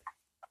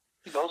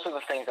 Those are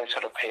the things they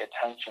should have paid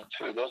attention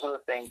to. Those are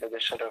the things that they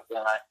should have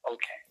been like,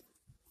 okay,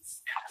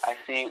 I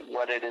see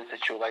what it is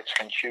that you would like to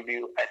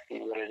contribute. I see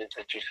what it is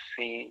that you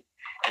see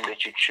and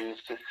that you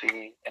choose to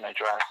see and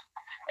address.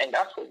 And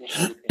that's what we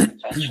should be paying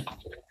attention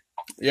to.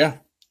 Yeah.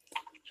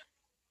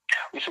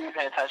 We should be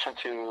paying attention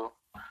to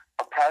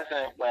a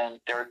president when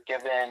they're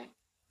given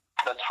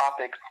the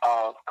topic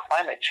of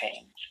climate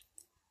change.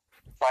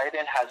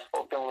 Biden has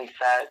openly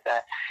said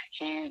that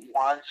he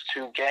wants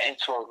to get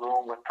into a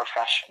room with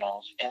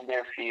professionals in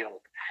their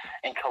field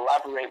and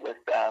collaborate with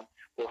them,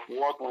 with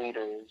world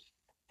leaders,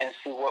 and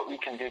see what we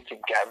can do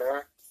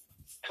together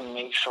to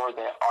make sure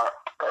that our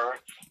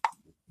earth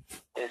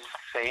is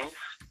safe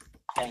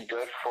and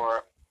good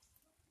for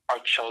our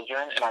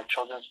children and our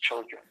children's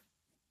children.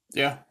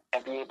 Yeah.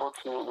 And be able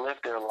to live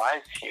their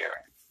lives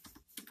here.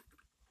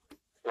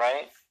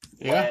 Right?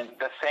 Yeah. When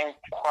the same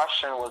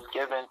question was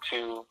given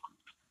to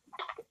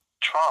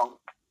Trump,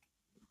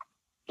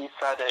 he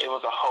said that it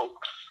was a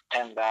hoax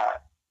and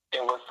that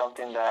it was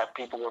something that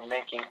people were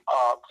making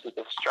up to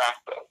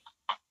distract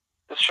us.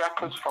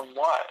 Distract us from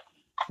what?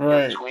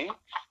 Right. The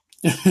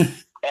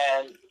tweets?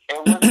 And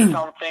it was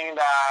something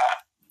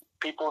that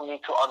people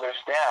need to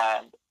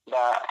understand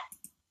that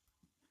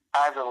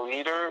as a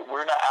leader,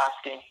 we're not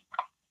asking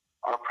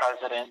our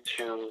president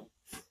to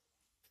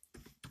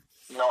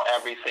know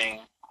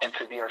everything and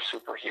to be our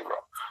superhero.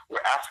 We're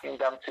asking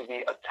them to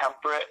be a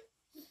temperate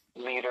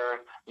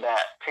leader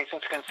that takes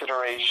into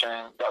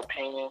consideration the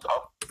opinions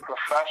of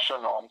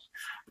professionals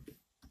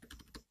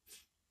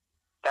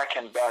that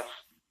can best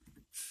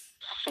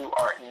suit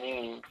our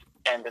needs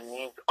and the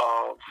needs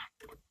of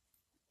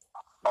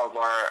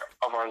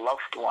our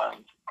loved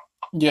ones.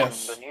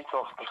 Yes. And the needs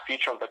of the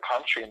future of the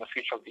country and the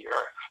future of the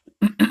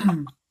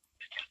earth.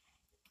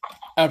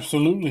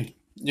 Absolutely.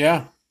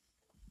 Yeah.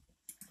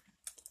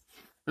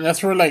 And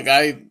that's where, like,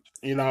 and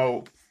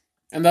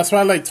that's why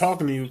I like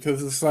talking to you,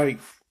 because it's like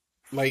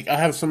I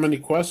have so many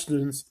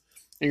questions,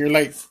 and you're,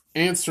 like,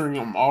 answering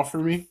them all for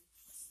me.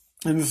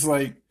 And it's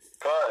like...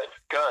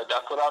 Good.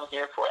 That's what I'm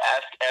here for.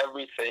 Ask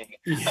everything.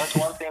 Yeah. That's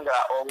one thing that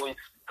I always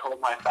told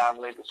my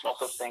family. There's no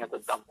such thing as a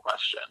dumb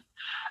question.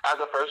 As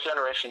a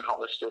first-generation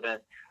college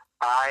student,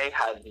 I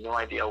had no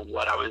idea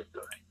what I was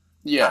doing.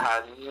 Yeah. I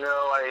had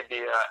no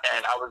idea,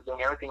 and I was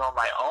doing everything on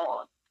my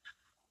own.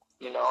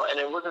 You know, and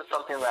it wasn't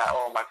something that,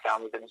 my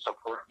family didn't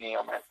support me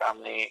or my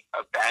family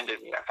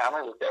abandoned me. My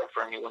family was there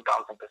for me 1,000%.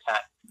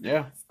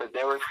 Yeah. But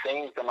there were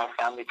things that my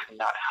family could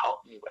not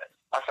help me with.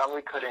 My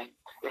family couldn't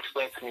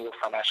explain to me what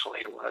financial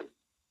aid was,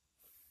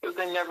 because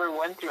they never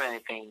went through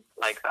anything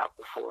like that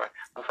before.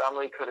 My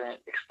family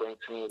couldn't explain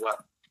to me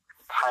what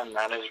time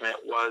management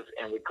was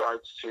in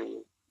regards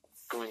to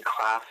doing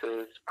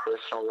classes,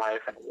 personal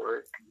life, and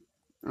work.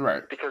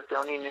 Right. Because they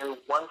only knew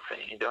one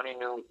thing. They only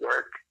knew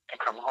work and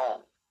come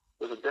home.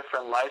 It was a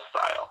different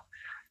lifestyle.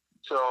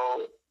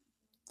 So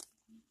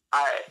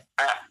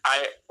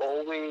I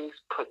always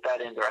put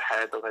that in their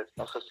head that there's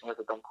no such thing as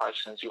a dumb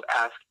questions. You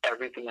ask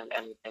everything and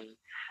anything,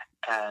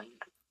 and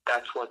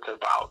that's what it's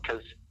about.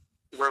 Because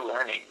we're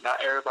learning.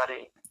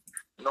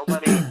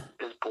 Nobody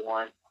is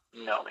born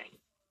knowing,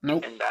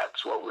 Nope. and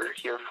that's what we're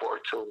here for,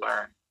 to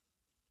learn.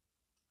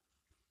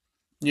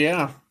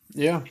 Yeah.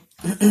 Yeah.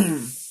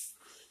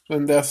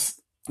 And that's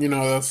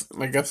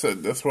like I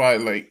said, that's why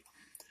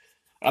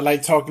I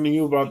like talking to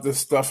you about this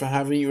stuff and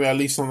having you at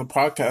least on the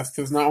podcast,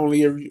 because not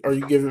only are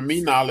you giving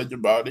me knowledge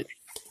about it,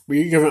 but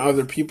you're giving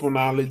other people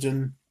knowledge.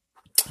 And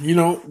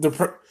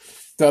the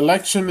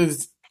election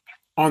is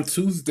on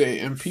Tuesday,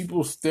 and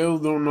people still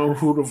don't know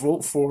who to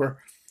vote for,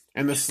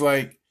 and it's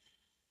like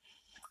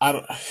I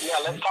don't. Yeah,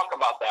 let's talk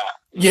about that.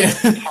 Yeah.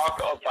 Let's talk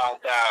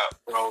about that,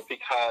 bro,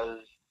 because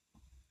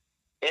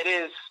it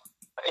is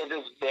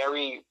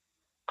very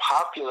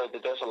popular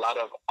that there's a lot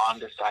of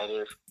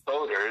undecided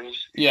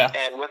voters. Yeah.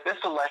 And with this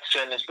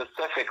election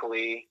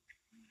specifically,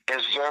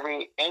 is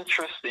very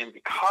interesting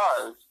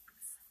because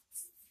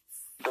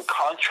the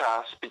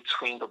contrast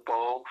between the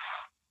both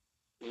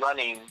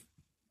running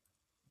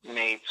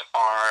mates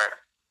are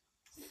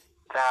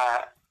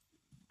that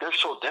they're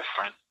so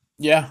different.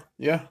 Yeah.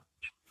 Yeah.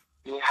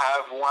 We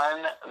have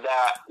one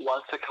that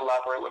wants to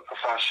collaborate with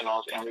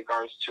professionals in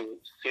regards to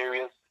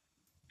serious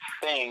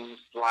things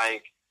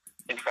like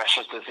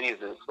infectious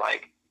diseases,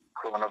 like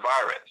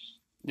coronavirus,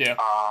 Yeah.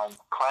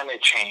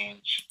 climate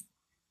change,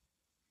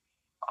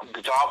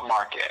 the job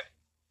market,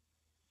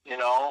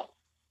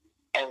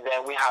 And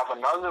then we have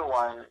another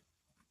one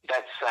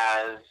that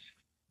says,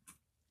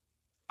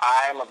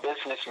 I'm a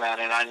businessman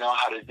and I know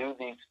how to do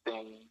these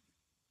things,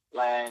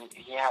 when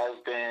he has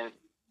been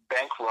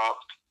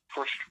bankrupt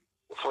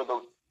for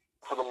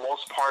the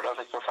most part of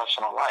his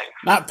professional life.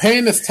 Not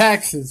paying his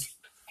taxes.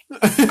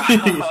 and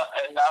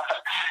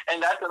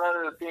that's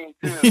another thing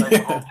too, like the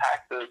whole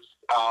taxes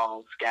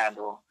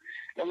scandal.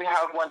 And we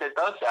have one that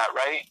does that,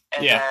 right?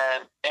 And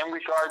then in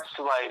regards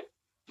to like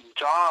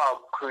job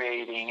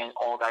creating and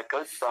all that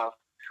good stuff,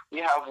 we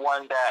have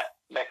one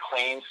that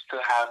claims to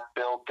have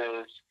built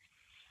this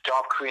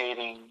job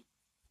creating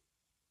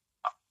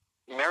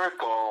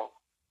miracle,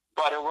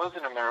 but it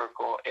wasn't a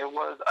miracle. It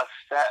was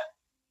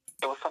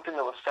something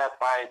that was set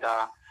by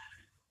the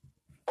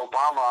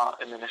Obama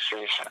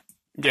administration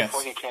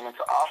before he came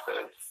into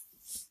office.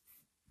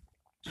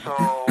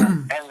 So,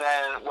 and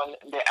then when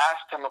they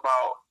asked him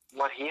about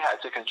what he had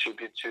to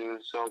contribute to,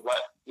 so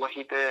what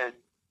he did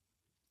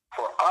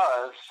for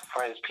us,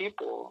 for his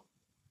people,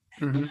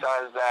 he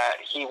says that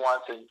he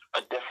wants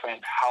a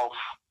different health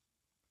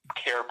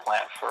care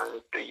plan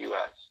for the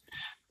U.S.,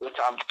 which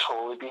I'm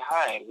totally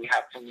behind. We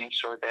have to make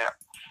sure that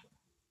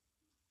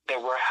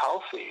we're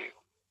healthy,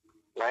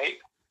 right?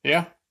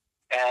 Yeah.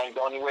 And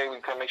the only way we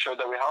can make sure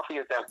that we're healthy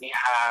is that we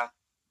have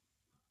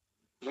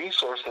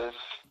resources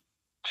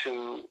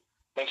to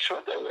make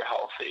sure that we're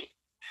healthy.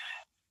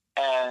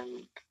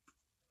 And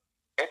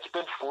it's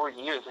been 4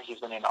 years that he's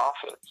been in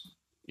office.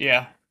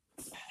 Yeah.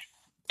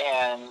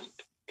 And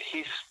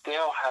he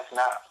still has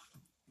not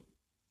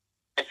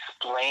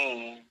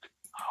explained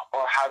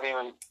or have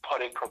even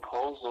put a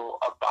proposal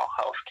about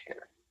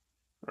healthcare.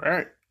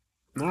 Right.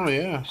 Oh,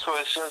 yeah. So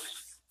it's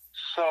just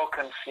so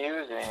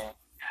confusing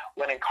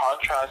when in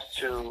contrast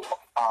to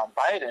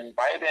Biden.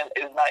 Biden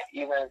is not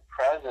even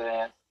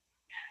president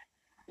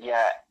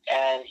yet,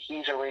 and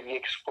he's already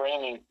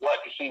explaining what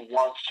he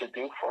wants to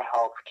do for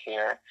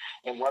healthcare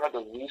and what are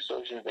the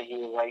resources that he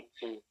would like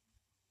to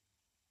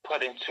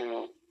put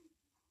into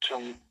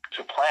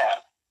to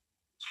plan.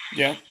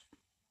 Yeah.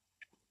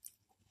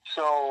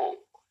 So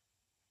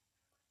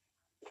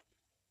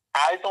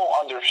I don't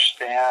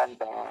understand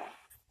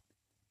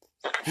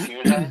the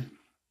confusion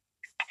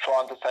for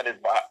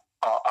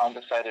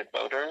undecided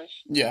voters.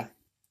 Yeah.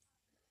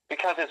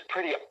 Because it's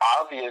pretty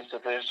obvious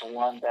that there's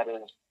one that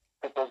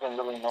doesn't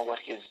really know what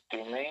he's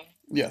doing.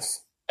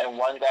 Yes. And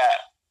one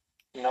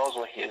that knows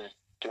what he is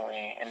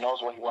doing and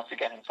knows what he wants to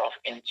get himself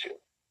into.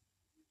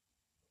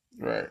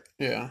 Right.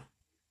 Yeah.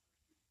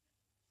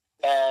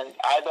 And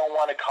I don't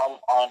want to come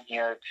on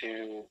here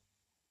to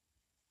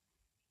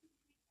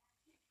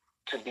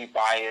be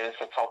biased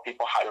or tell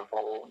people how to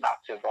vote,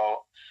 not to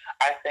vote.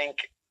 I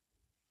think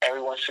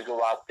everyone should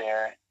go out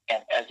there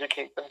and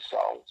educate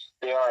themselves.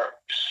 There are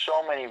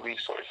so many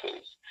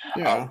resources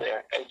out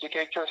there.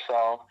 Educate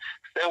yourself.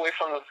 Stay away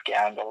from the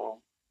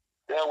scandal.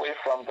 Stay away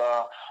from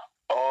the,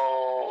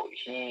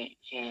 he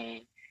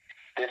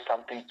did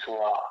something to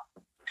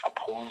a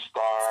porn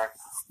star.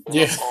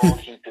 Or,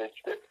 he did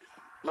this.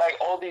 Like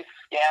all these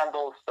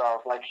scandal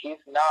stuff, like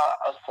he's not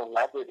a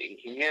celebrity.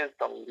 He is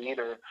the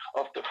leader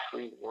of the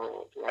free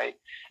world, right?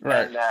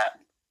 Right. And that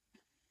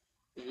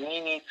we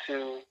need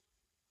to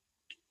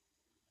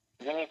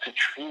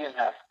treat him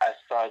as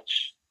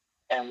such,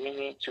 and we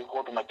need to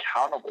hold him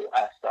accountable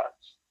as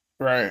such.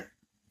 Right.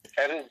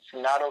 It is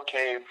not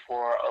okay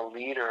for a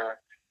leader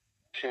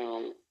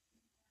to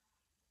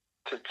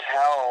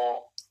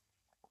tell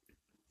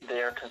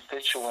their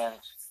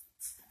constituents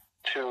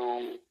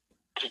to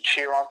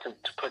cheer on to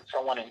put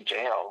someone in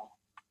jail.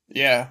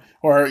 Yeah,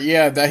 or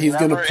yeah, that he's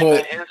gonna Never in the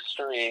put.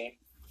 history.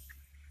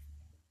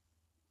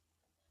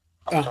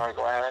 I'm Uh, sorry,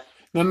 go ahead.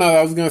 no,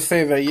 I was gonna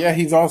say that. Yeah,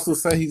 he's also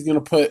said he's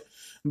gonna put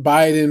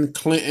Biden,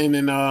 Clinton,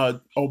 and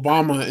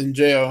Obama in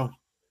jail.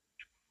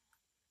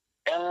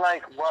 And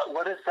like,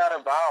 what is that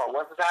about?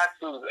 What does that have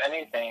to do with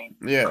anything?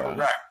 Yeah.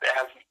 Correct. It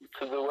has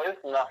to do with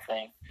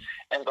nothing.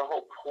 And the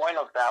whole point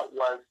of that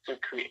was to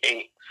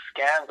create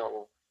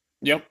scandal.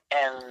 Yep.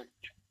 And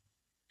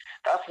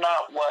that's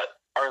not what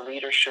our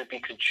leaders should be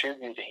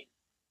contributing.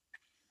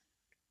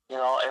 You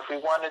know, if we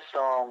wanted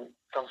some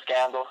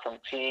scandal, some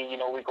tea, you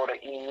know, we go to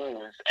E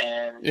News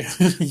and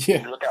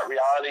Yeah. look at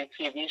reality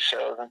TV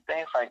shows and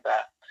things like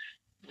that.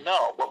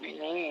 No, what we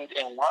need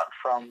and want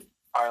from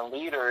our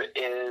leader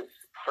is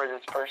for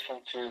this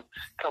person to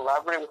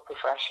collaborate with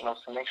professionals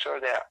to make sure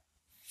that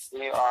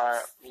we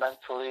are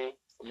mentally,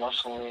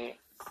 emotionally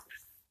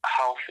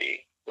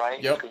healthy,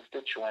 right? Yep.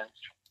 Constituents.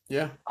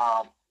 Yeah.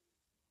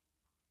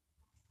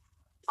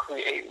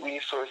 Create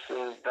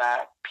resources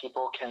that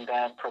people can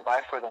then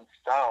provide for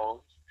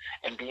themselves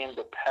and be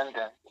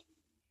independent.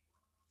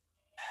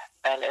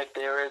 And if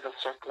there is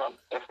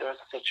if there's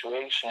a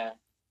situations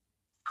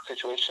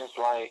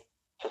like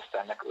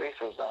systemic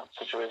racism,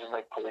 situations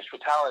like police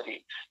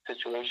brutality,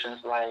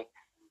 situations like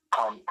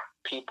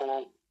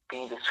people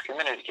being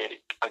discriminated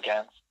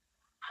against,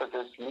 for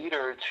this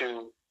leader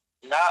to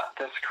not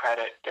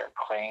discredit their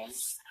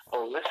claims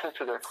or listen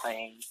to their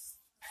claims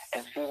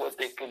and see what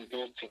they can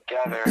do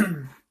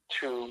together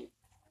to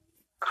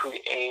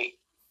create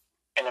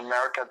an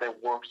America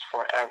that works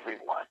for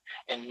everyone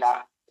and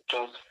not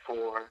just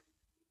for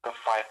the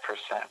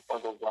 5% or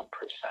the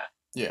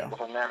 1% of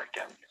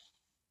Americans.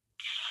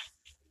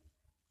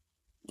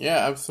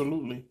 Yeah,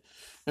 absolutely.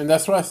 And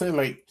that's why I say,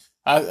 like,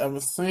 I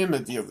was saying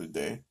that the other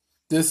day.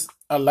 This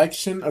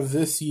election of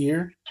this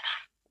year,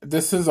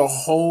 this is a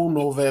whole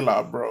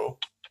novela, bro.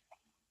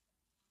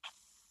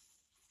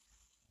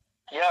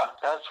 Yeah,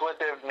 that's what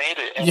they've made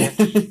it, and Yeah.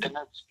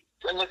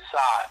 it's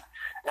sad,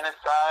 and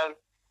it's sad.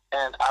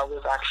 And I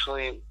was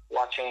actually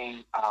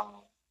watching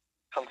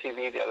some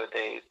TV the other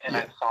day, and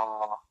I Yeah.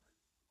 saw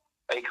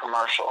a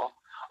commercial,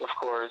 of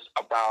course,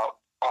 about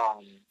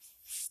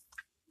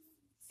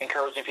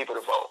encouraging people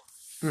to vote.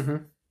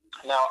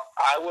 Mm-hmm. Now,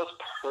 I was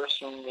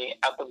personally,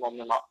 at the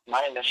moment,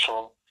 my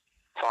initial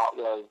thought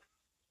was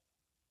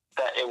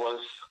that it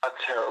was a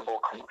terrible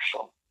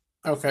commercial.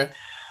 Okay.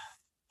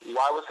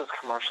 Why was this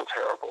commercial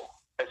terrible?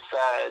 It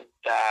said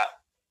that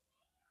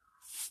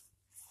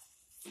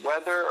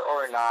whether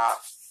or not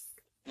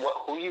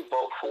who you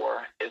vote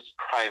for is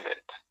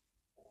private.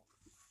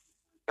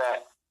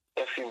 That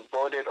if you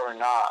voted or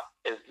not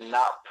is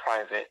not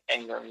private,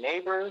 and your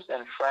neighbors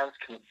and friends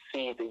can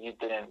see that you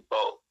didn't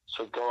vote.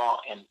 So go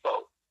out and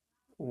vote.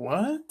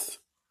 What?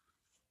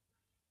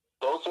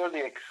 Those are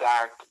the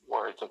exact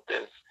words of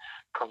this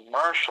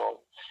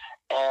commercial,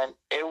 and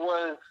it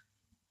was,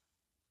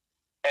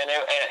 and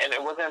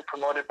it wasn't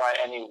promoted by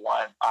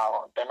anyone,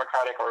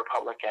 Democratic or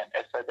Republican.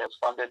 It said it was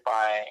funded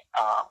by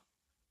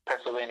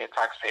Pennsylvania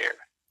taxpayers.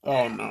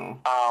 Oh no.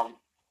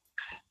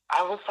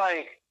 I was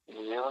like,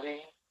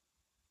 really?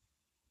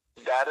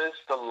 That is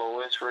the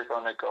lowest we're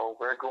going to go.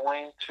 We're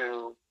going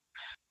to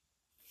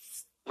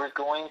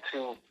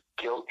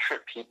guilt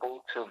trip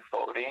people to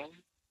voting.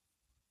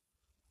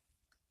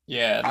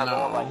 Yeah, I don't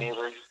want my no.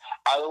 neighbors.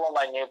 I don't want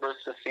my neighbors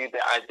to see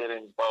that I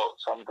didn't vote,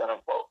 so I'm gonna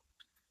vote.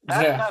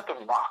 That's Yeah, not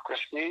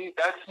democracy.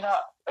 That's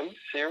not. Are you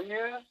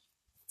serious?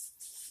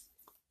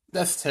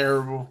 that's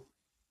terrible.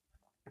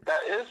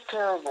 That is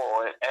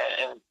terrible,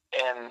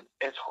 and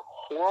it's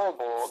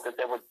horrible that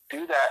they would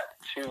do that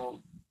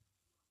to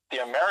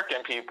the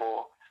American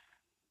people.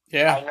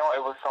 Yeah. I know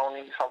it was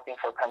only something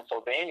for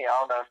Pennsylvania. I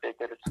don't know if they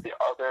did it to the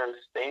other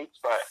states,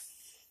 but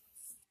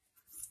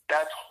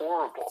that's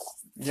horrible.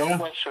 No Yeah.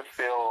 one should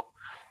feel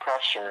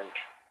pressured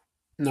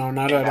No,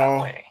 not in at that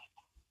all. way.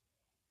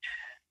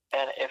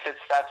 And if it's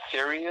that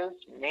serious,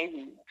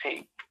 maybe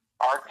take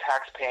our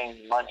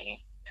tax-paying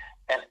money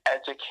and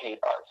educate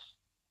us.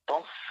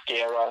 Don't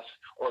scare us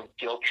or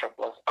guilt trip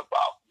us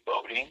about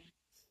voting.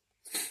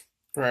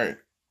 Right.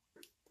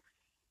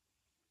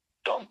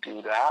 Don't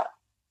do that.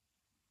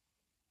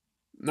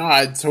 No,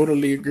 I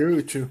totally agree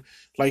with you.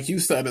 Like you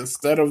said,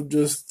 instead of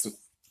just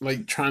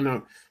like trying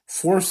to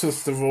force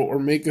us to vote or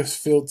make us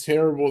feel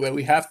terrible that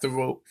we have to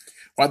vote,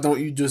 why don't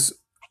you just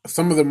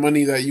some of the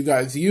money that you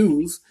guys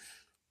use,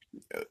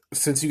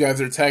 since you guys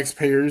are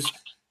taxpayers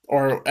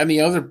or any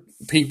other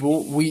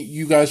people, we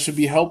you guys should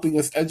be helping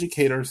us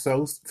educate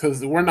ourselves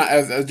because we're not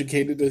as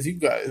educated as you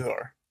guys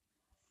are.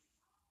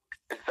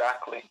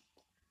 Exactly.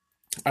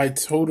 I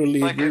totally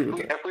Like agree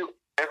with that.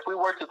 if we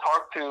were to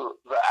talk to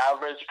the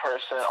average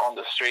person on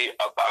the street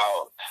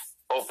about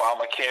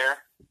Obamacare,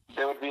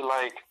 they would be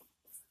like,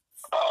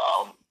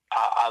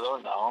 I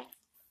don't know.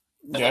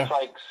 And Yeah. it's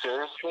like,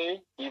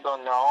 seriously? You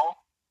don't know?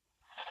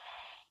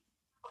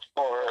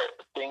 Or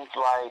things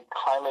like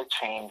climate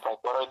change,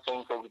 like what are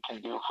things that we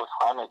can do for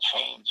climate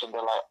change? And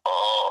they're like,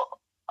 oh,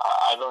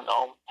 I don't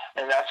know.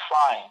 And that's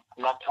fine.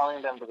 I'm not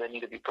telling them that they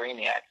need to be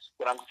brainiacs.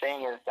 What I'm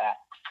saying is that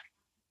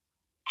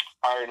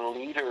our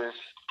leaders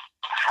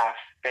have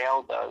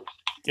failed us.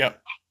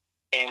 Yep.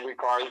 In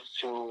regards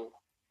to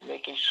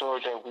making sure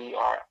that we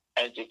are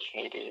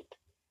educated.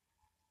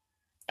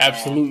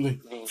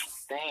 Absolutely. These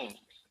things.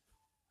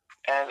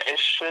 And it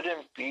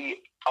shouldn't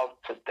be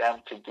up to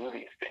them to do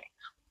these things.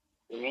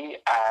 We,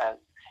 as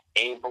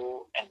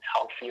able and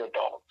healthy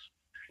adults,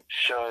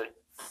 should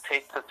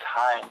take the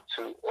time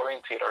to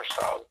orientate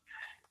ourselves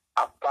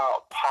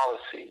about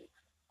policy,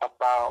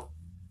 about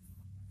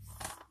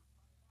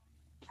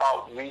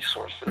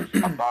resources,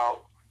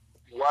 about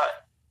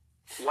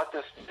what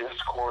this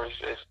discourse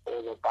is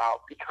all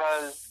about,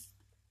 because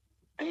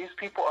these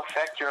people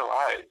affect your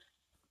lives.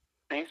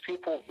 These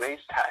people raise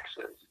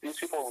taxes. These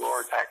people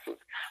lower taxes.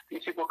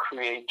 These people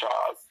create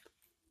jobs.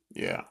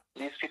 Yeah.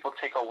 These people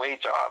take away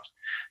jobs.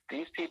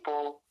 These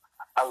people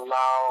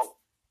allow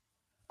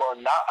or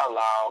not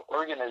allow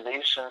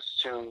organizations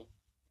to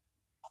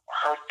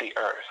hurt the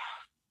earth.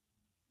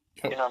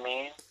 Yep. You know what I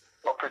mean?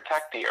 Or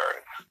protect the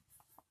earth.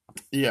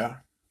 Yeah.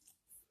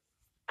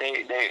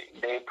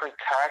 They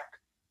protect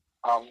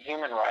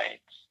human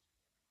rights.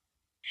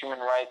 Human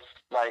rights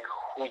like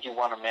who you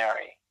want to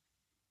marry.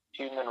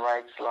 Human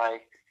rights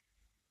like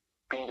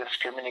being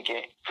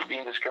discriminated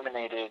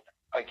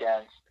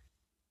against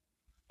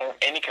in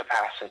any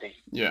capacity.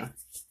 Yeah.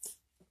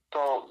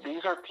 So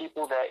these are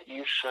people that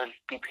you should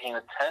be paying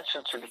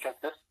attention to, because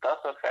this does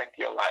affect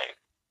your life.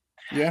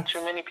 Yeah.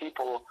 Too many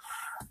people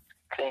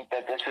think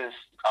that this is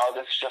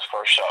just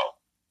for a show.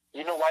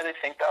 You know why they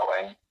think that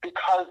way?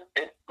 Because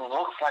it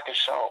looks like a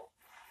show.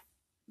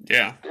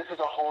 Yeah. This is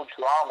a whole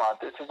drama.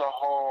 This is a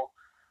whole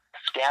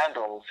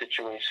scandal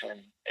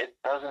situation. It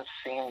doesn't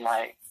seem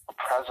like a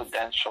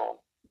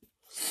presidential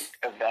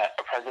event,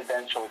 a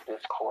presidential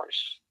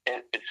discourse.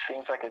 It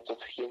seems like it's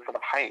just here for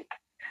the hype.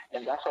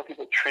 And that's why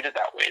people treat it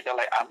that way. They're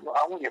like, I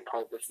want to be a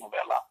part of this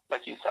novela,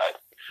 like you said.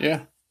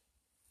 Yeah.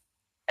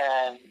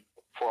 And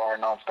for our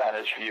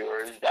non-Spanish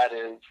viewers, that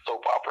is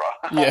soap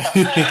opera.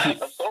 Yeah.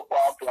 A soap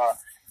opera.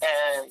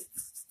 And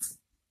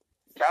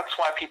that's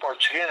why people are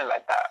treating it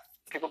like that.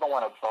 People don't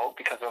want to vote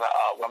because they're like,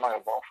 oh, what am I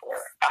going to vote for?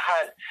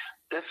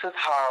 This is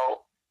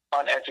how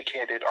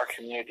uneducated our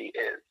community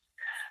is.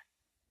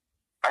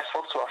 I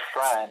spoke to a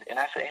friend, and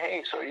I said,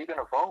 hey, so are you going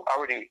to vote? I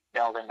already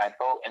mailed in my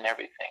vote and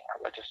everything.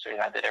 I registered,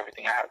 I did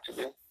everything I had to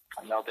do.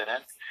 I mailed it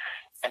in.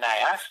 And I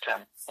asked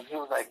him, and he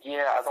was like,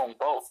 yeah, I don't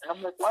vote. And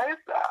I'm like, why is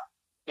that?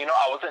 You know,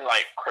 I wasn't,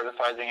 like,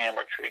 criticizing him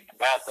or treating him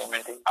badly or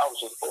anything. I was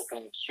just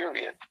openly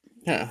curious.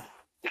 Yeah.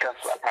 Because,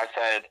 like I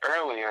said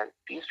earlier,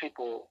 these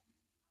people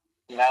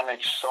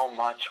manage so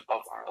much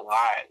of our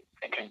lives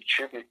and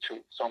contribute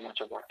to so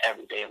much of our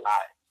everyday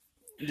lives.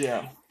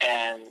 Yeah.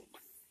 And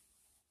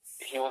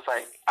he was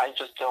like, I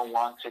just don't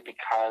want to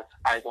because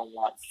I don't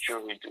want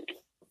jury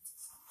duty.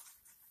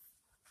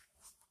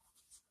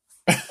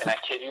 And I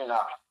kid you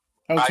not.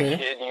 Okay. I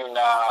kid you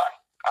not.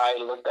 I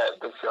looked at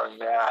this young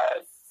man,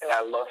 and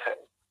I love him.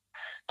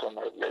 So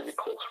my very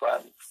close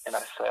friend. And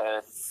I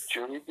said,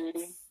 jury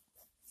duty?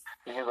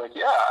 And he's like,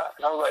 yeah.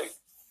 And I was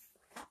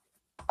like,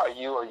 are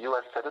you a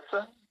U.S.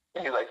 citizen?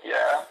 And he's like,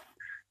 yeah.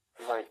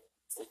 He's like,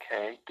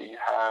 okay, do you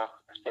have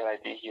a state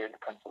ID here in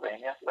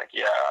Pennsylvania? He's like,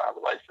 yeah, I have a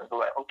license. I'm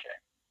like, okay.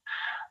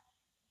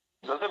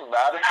 Doesn't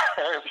matter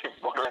if you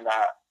vote or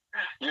not.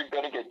 You're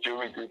going to get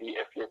jury duty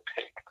if you're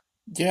picked.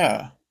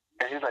 Yeah.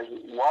 And he's like,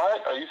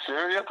 what? Are you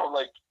serious? I'm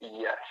like,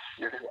 yes,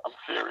 I'm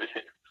serious.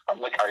 I'm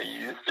like, are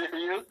you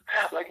serious?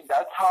 Like,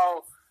 that's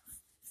how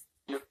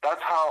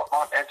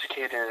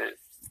uneducated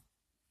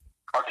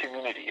our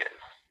community is.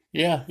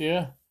 Yeah,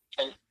 yeah.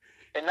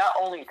 And not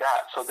only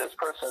that, so this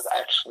person is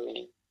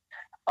actually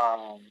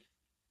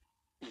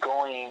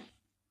going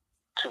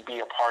to be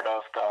a part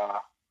of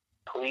the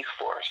police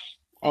force.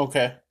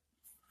 Okay.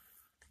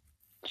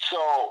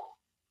 So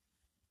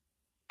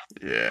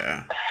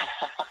yeah.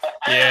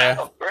 Yeah.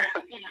 So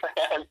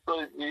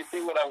you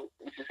see what I'm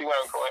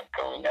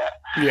going at?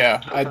 Yeah,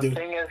 so I do. The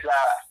thing is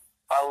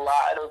that a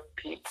lot of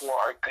people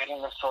are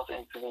getting themselves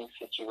into these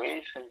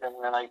situations, and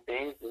they're like,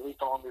 they really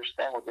don't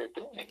understand what they're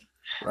doing.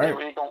 Right. They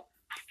really don't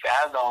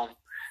fathom,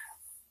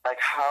 like,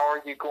 how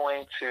are you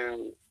going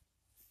to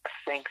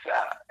think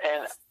that?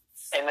 And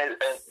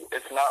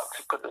it's not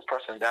to put this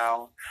person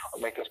down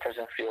or make this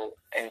person feel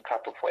any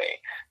type of way.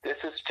 This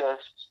is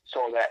just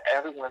so that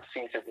everyone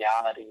sees the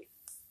reality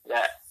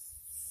that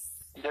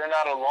they're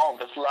not alone.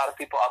 There's a lot of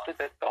people out there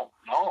that don't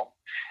know,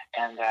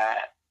 and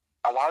that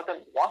a lot of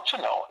them want to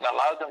know, and a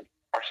lot of them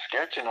are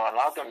scared to know, and a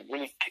lot of them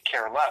really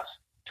care less.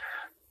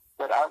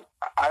 But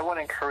I want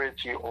to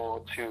encourage you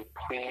all to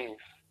please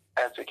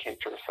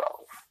educate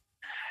yourself.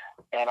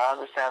 And I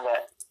understand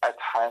that at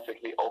times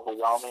it can be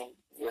overwhelming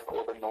with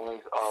all the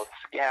noise of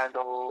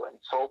scandal and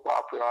soap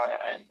opera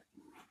and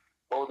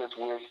all this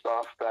weird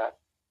stuff, that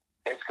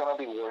it's going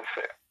to be worth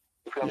it.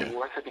 It's going to be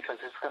worth it because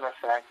it's going to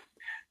affect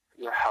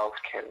your health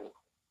care.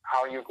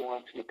 How you're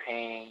going to be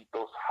paying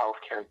those health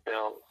care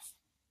bills.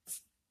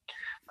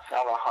 It's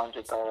not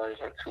 $100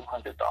 or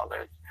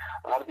 $200.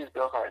 A lot of these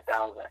bills are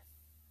 $1,000.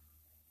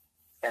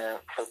 And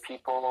for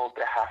people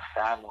that have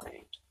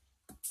families,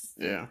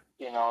 yeah,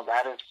 you know,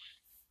 that is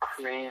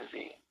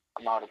crazy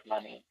amount of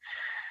money,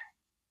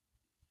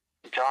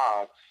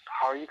 jobs,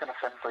 how are you going to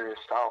fend for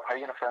yourself? How are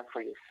you going to fend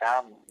for your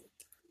family?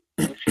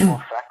 These people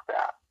affect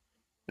that.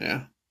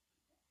 Yeah.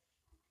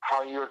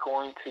 How you're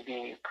going to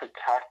be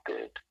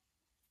protected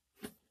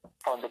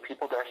from the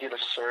people that are here to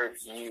serve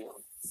you.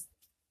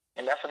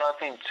 And that's another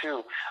thing,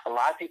 too. A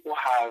lot of people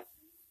have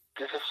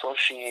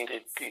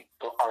disassociated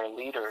people, our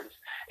leaders,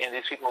 and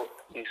these people,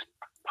 these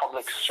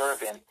public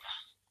servants,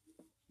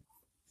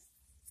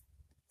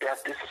 they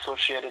have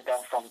disassociated them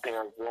from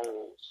their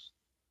roles.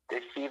 They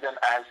see them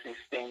as these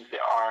things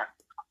that are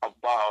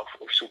above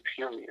or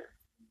superior.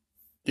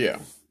 Yeah.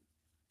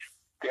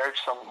 They are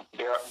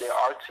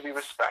to be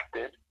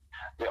respected.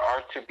 They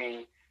are to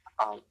be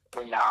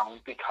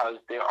renowned because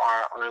they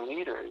are our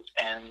leaders,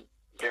 and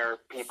they're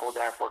people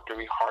that have worked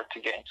very hard to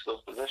get into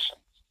those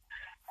positions,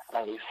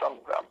 at least some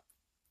of them.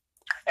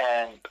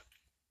 And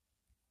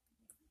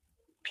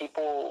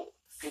people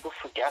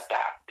forget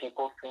that.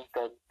 People think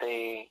that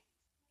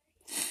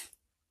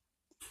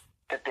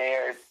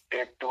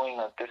they're doing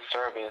a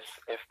disservice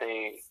if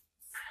they,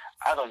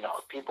 I don't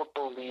know. People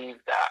believe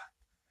that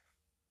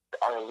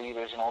our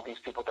leaders and all these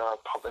people that are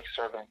public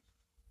servants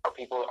are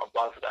people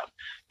above them.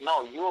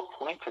 No, you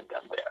appointed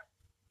them there.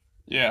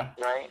 Yeah.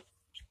 Right?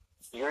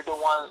 You're the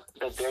one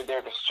that they're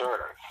there to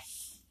serve.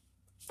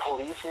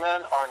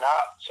 Policemen are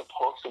not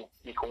supposed to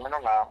be going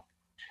around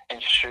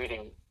and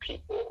shooting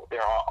people that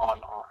are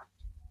unarmed.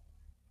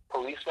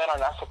 Policemen are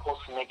not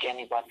supposed to make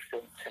anybody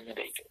feel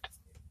intimidated.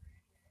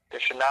 They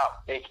should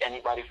not make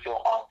anybody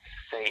feel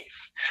unsafe.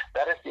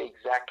 That is the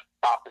exact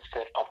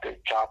opposite of their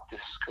job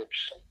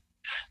description.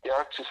 They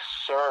are to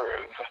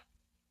serve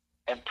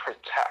and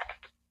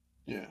protect.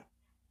 Yeah.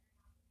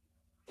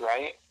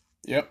 Right?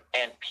 Yep.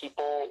 And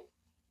people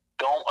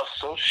don't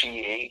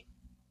associate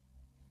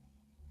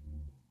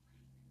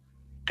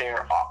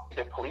their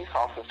police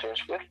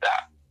officers with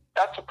that.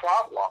 That's a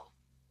problem.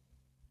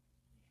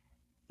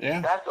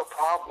 Yeah. That's a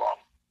problem.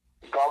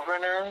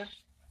 Governors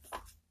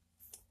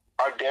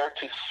are there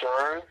to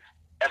serve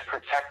and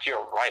protect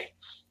your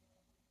rights.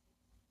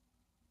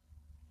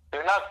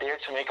 They're not there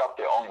to make up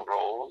their own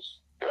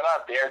rules. They're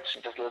not there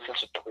to just listen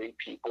to three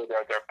people that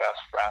are their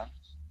best friends.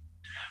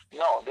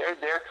 No, they're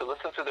there to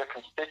listen to their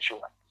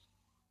constituents.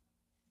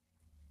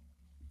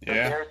 Yeah.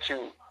 They're there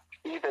to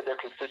see that their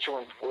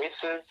constituents'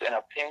 voices and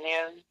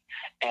opinions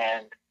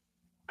and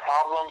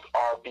problems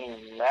are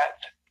being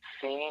met,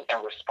 seen,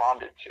 and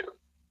responded to.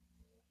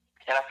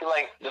 And I feel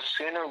like the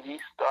sooner we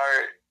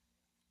start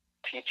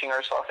teaching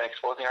ourselves and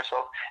exposing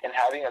ourselves and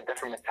having a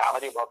different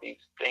mentality about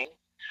these things,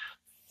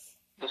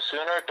 the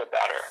sooner the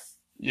better.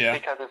 Yeah.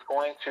 Because it's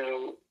going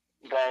to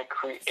then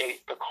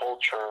create the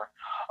culture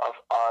of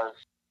us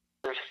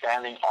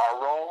understanding our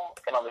role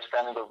and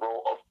understanding the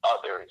role of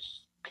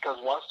others.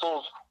 Because once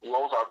those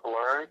roles are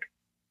blurred,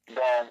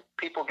 then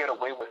people get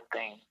away with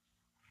things.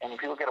 And when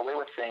people get away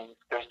with things,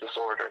 there's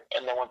disorder.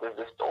 And then when there's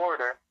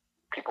disorder,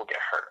 people get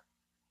hurt.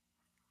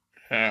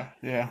 Yeah,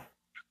 yeah.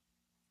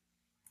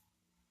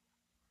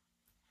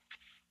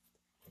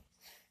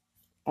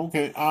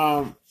 Okay,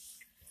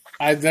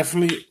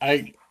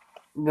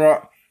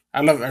 bro,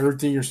 I love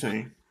everything you're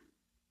saying.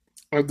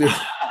 I do.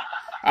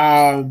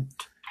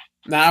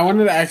 Now I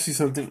wanted to ask you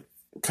something,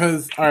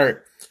 cause all right,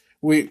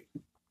 we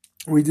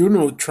we do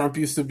know Trump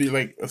used to be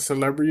like a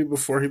celebrity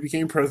before he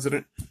became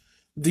president.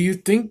 Do you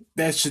think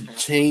that should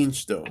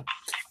change though?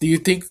 Do you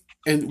think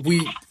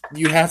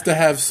you have to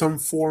have some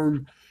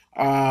form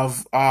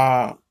of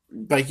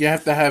like you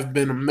have to have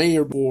been a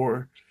mayor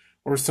or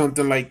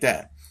something like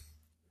that?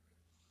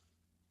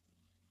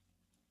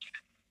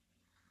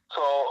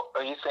 So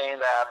are you saying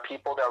that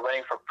people that are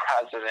running for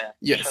president,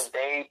 Yes. should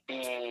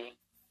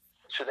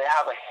they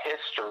have a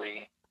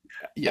history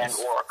Yes.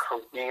 and or a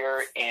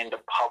career in the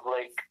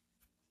public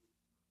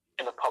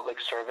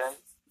servant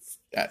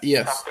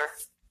Yes. sector?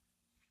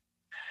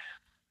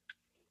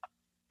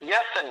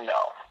 Yes and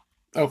no.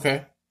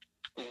 Okay.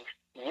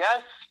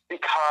 Yes,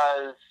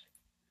 because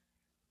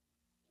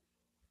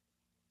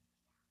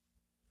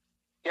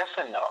yes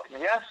and no.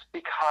 Yes,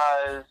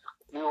 because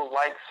we would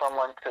like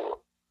someone to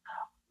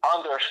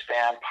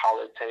understand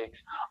politics,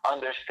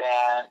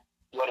 understand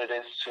what it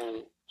is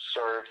to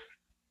serve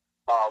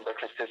their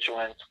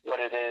constituents, what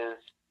it is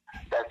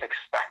that's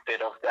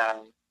expected of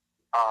them.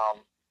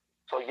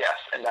 So yes,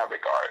 in that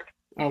regard.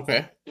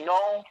 Okay.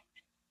 No,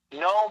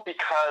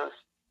 because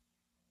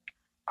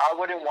I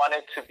wouldn't want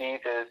it to be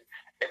this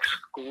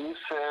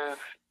exclusive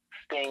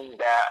thing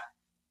that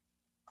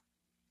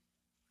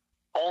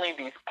only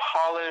these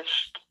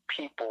polished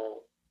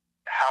people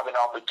have an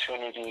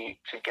opportunity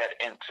to get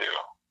into.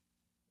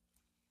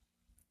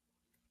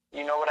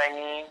 You know what I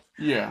mean?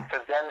 Yeah.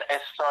 Because then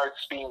it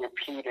starts being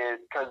repeated.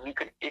 Because it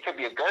could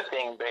be a good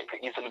thing, but it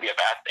could easily be a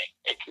bad thing.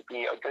 It could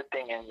be a good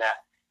thing in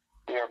that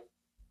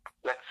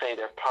let's say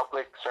they're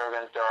public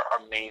servants, they're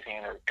amazing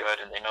and they're good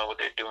and they know what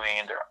they're doing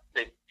and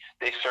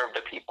they serve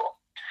the people.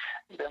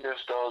 Then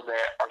there's those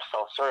that are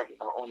self-serving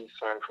or only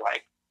serve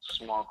like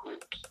small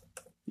groups.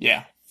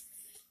 Yeah.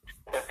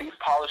 If these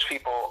polished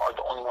people are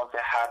the only ones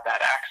that have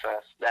that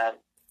access, then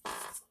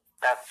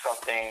that's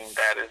something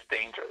that is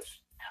dangerous.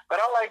 But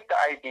I like the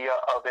idea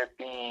of it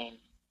being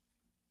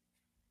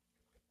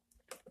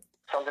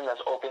something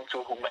that's open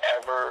to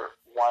whomever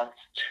wants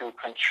to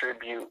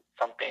contribute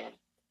something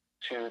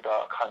to the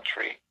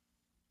country.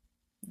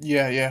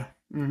 Yeah, yeah.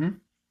 Mm-hmm.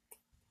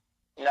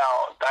 Now,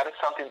 that is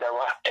something that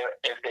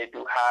if they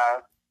do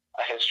have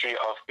a history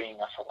of being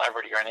a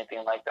celebrity or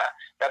anything like that,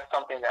 that's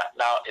something that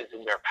now is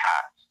in their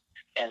past,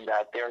 and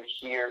that they're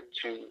here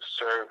to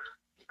serve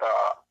the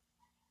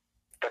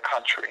the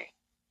country.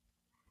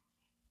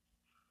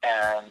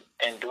 And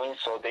in doing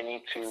so, they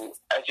need to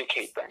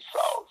educate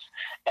themselves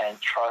and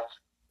trust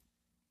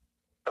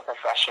the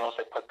professionals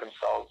they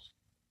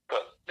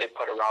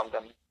put around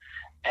them,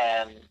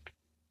 and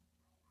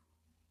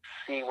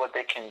see what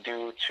they can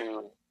do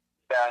to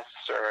best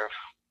serve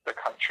the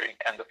country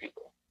and the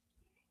people.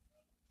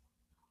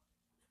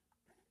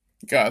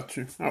 Got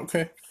you.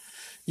 Okay.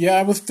 Yeah,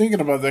 I was thinking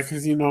about that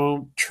because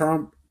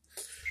Trump.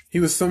 He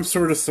was some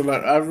sort of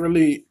celeb.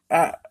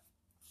 I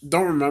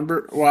don't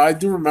remember. Well, I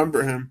do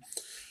remember him,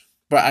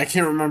 but I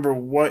can't remember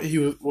what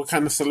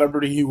kind of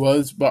celebrity he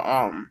was. But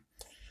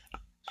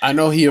I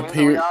know he He was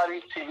appeared. a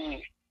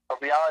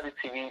reality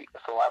TV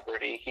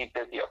celebrity. He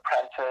did The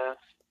Apprentice,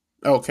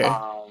 Okay.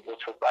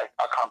 which was like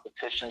a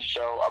competition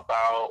show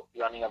about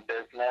running a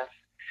business,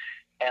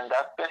 and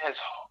that's been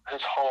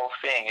his whole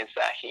thing is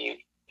that he's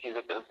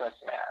a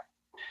businessman,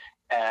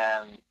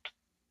 and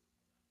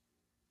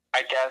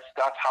I guess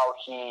that's how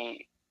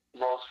he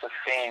rose to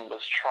fame,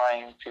 was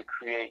trying to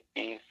create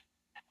these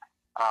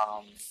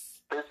um,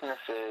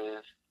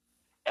 businesses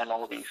and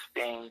all these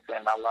things,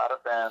 and a lot of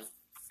them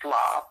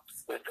flopped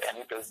with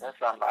any business,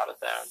 and a lot of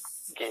them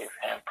gave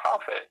him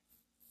profit.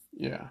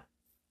 Yeah.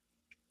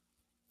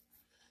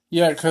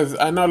 Yeah, because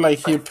I know like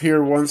he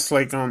appeared once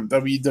like on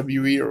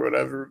WWE or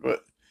whatever, but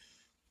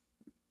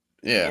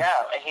yeah,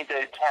 Yeah, and he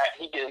did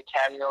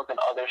cameos in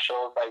other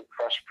shows like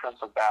Fresh Prince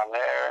of Bel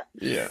Air,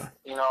 yeah,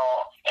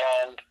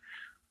 and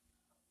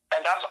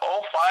that's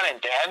all fine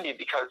and dandy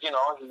because he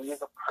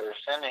is a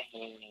person and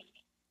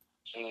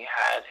he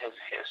had his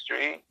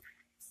history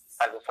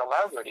as a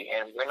celebrity,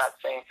 and we're not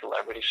saying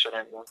celebrities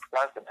shouldn't run for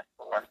president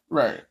or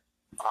right.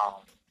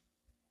 um,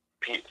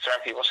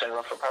 certain people shouldn't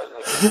run for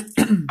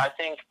president. I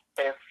think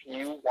if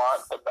you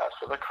want the best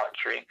for the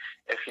country,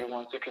 if you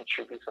want to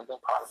contribute something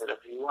positive,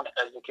 if you want to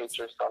educate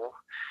yourself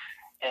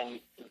and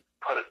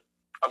put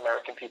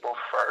American people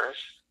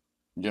first,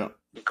 Yeah,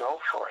 go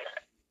for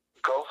it.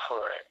 Go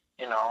for it.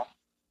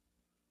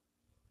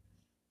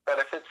 But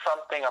if it's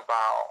something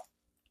about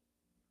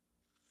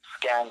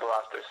scandal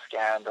after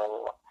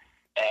scandal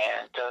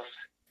and just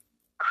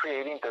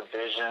creating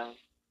division,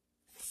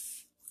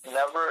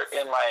 never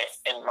in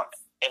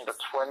the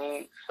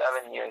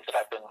 27 years that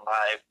I've been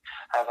alive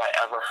have I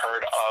ever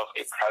heard of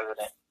a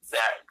president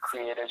that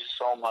created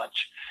so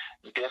much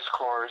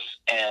discourse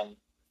and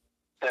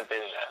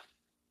division.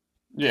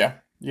 yeah,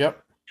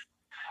 yep,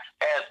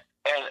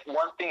 And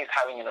one thing is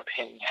having an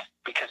opinion,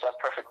 because that's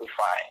perfectly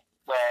fine.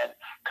 When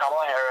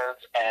Kamala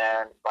Harris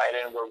and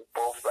Biden were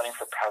both running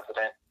for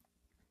president,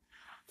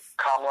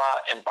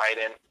 Kamala and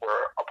Biden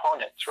were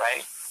opponents,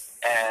 right?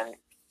 And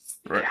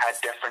they right, had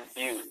different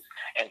views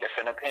and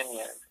different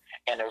opinions.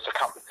 And there was a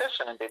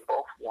competition, and they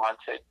both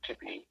wanted to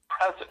be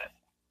president.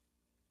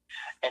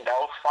 And that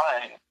was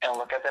fine. And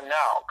look at them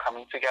now,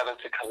 coming together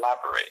to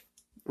collaborate.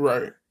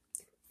 right,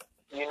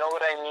 You know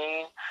what I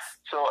mean?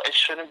 So it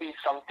shouldn't be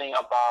something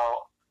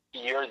about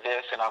you're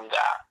this and I'm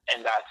that,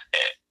 and that's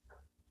it.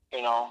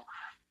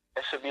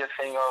 It should be a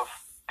thing of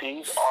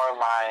these are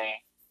my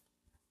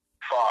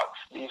thoughts,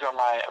 these are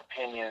my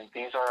opinions,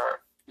 these are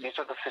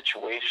the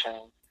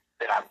situations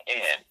that I'm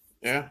in,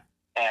 yeah,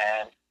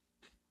 and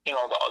the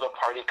other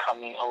party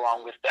coming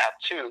along with that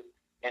too,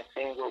 and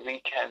seeing where we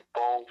can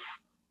both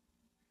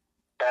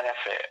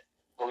benefit,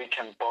 where we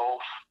can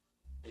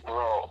both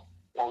grow,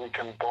 where we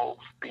can both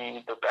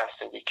be the best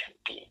that we can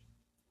be.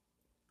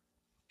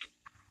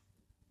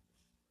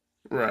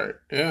 right,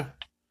 yeah.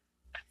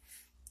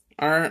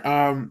 All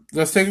right,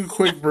 let's take a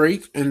quick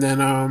break and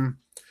then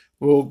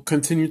we'll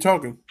continue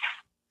talking.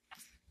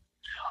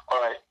 All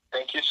right.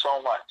 Thank you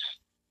so much.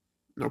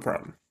 No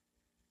problem.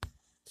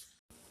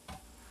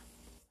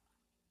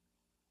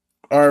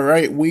 All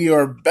right, we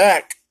are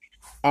back.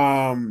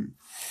 Um,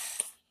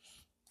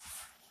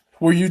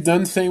 were you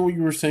done saying what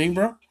you were saying,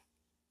 bro?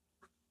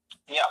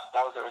 Yeah,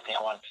 that was everything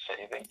I wanted to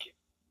say. Thank you.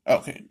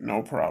 Okay,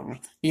 no problem.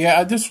 Yeah,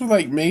 I just feel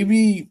like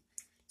maybe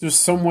there's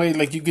some way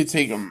like you could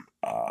take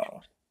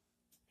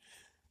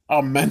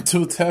a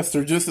mental test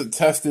or just a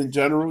test in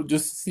general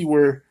just to see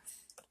where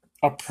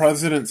a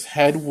president's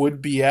head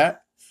would be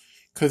at.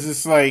 Because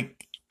it's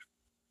like,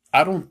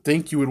 I don't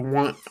think you would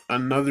want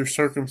another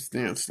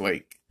circumstance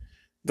like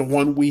the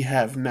one we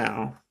have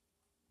now.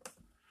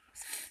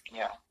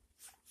 Yeah.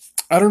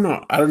 I don't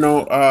know. I don't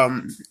know.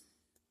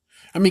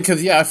 I mean,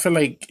 because, yeah, I feel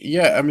like,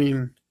 yeah, I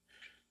mean,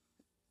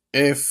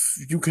 if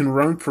you can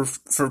run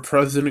for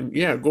president,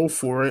 yeah, go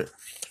for it.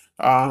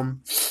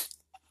 Um,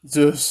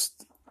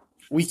 just,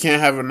 we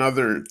can't have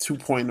another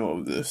 2.0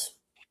 of this.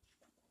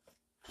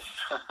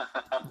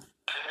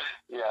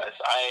 Yes,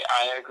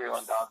 I agree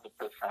 1000%.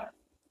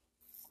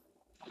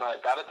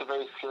 But that is a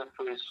very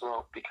slippery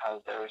slope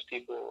because there's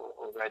people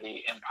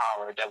already in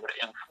power that would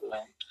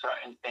influence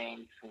certain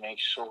things to make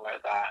sure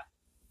that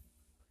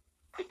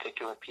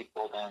particular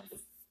people then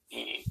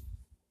be,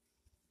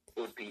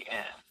 would be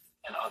in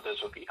and others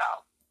would be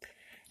out.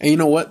 And you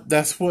know what?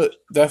 That's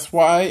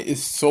why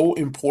it's so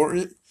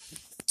important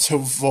to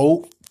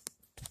vote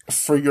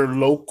for your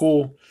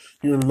local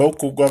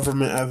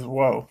government as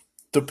well.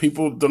 The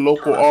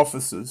local Correct.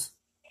 offices.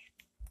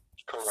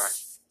 Correct.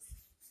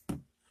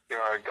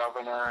 Your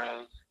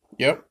governors,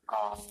 Yep.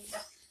 um,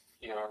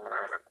 your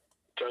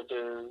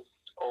judges,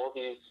 all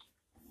these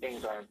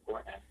things are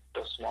important.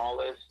 The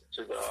smallest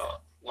to the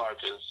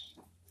largest,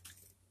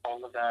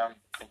 all of them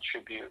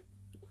contribute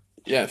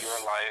to your Yes.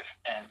 life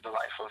and the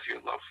life of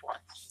your loved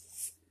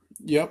ones.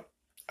 Yep.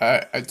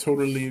 I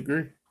totally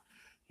agree.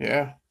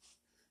 Yeah.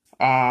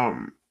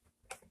 Um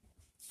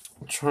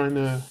trying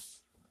to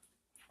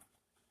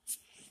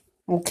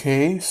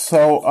Okay,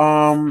 so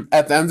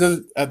at the end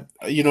of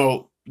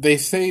they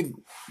say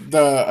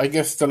I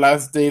guess the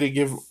last day to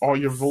give all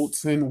your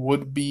votes in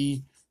would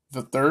be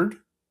the third,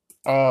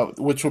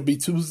 which will be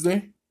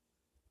Tuesday.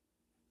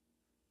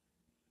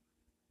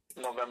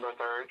 November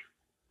 3rd.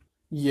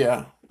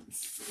 Yeah.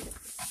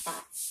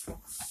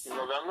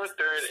 November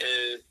 3rd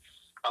is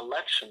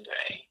election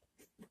day.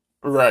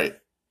 Right.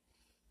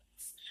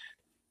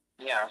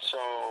 Yeah,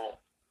 so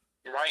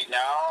right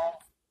now,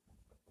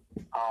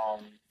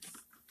 um,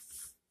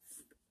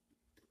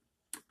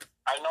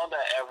 I know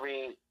that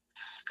every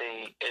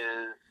state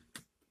is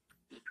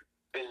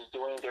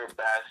doing their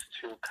best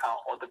to count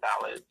all the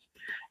ballots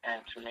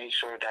and to make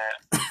sure that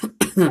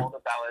all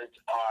the ballots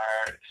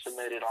are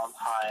submitted on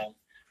time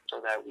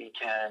so that we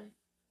can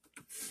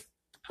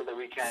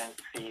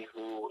see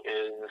who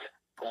is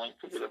going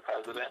to be the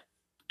president.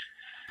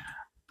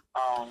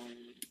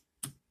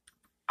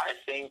 I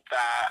think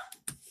that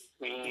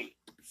we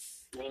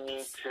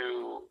need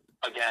to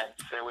again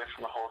stay away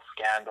from the whole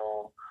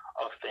scandal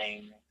of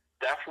things.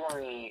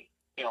 Definitely,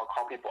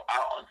 call people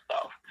out on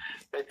stuff,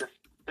 but just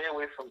stay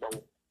away from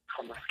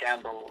the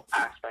scandal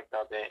aspect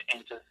of it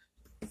and just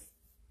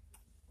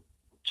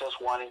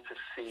wanting to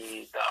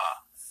see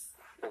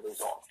the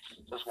results,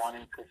 just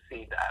wanting to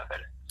see the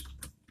evidence.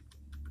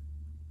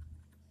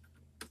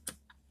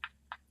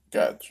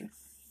 Gotcha.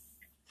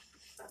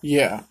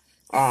 Yeah.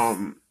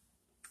 Um.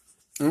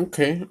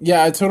 Okay.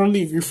 Yeah, I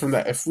totally agree from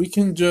that. If we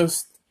can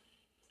just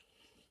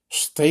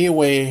stay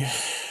away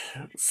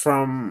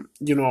from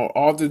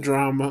all the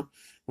drama.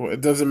 Well,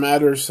 it doesn't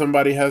matter if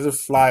somebody has a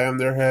fly on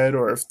their head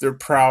or if they're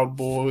Proud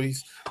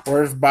Boys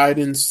or if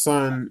Biden's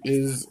son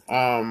is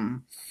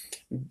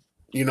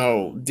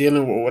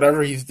dealing with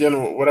whatever he's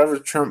dealing with, whatever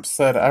Trump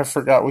said. I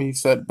forgot what he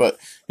said, but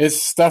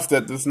it's stuff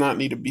that does not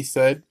need to be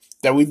said,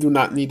 that we do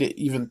not need to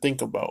even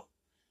think about,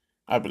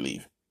 I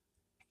believe.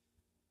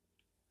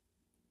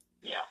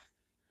 Yeah.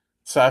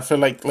 So I feel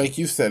like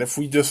you said, if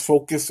we just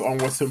focus on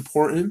what's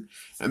important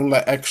and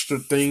let extra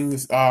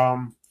things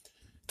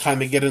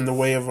kind of get in the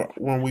way of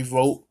when we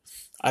vote,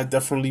 I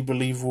definitely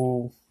believe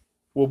we'll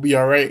be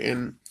all right.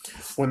 And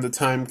when the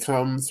time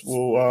comes,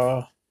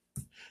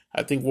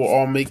 I think we'll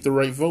all make the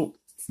right vote.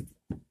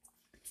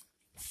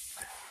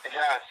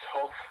 Yes,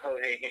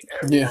 hopefully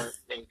Yeah. everyone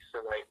thinks the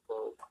right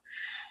vote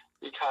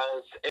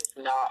because it's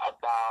not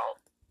about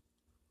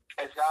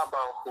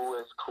who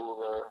is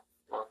cooler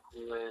or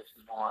who is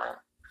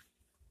more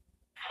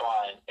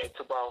fun. It's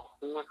about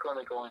who is going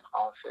to go in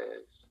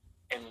office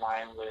in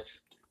line with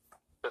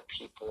the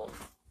people,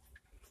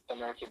 the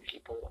American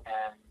people,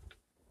 and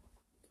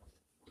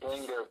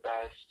doing their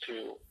best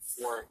to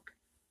work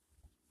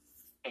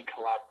and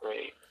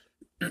collaborate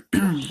with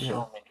Yeah.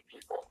 so many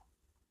people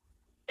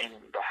in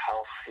the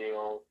health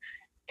field,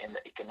 in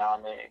the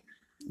economics,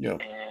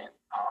 Yep. in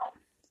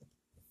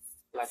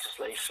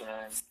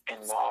legislation,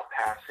 in law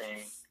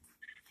passing,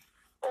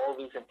 all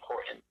these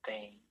important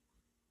things.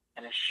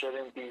 And it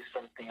shouldn't be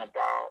something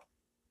about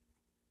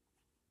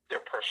their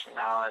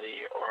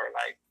personality or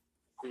like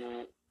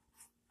who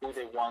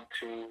they want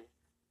to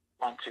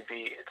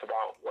be. It's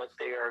about what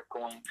they are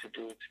going to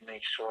do to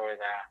make sure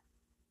that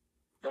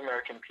the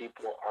American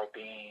people are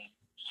being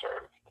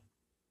served.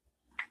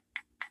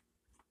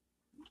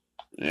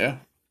 Yeah.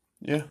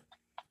 Yeah.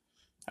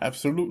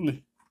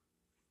 Absolutely.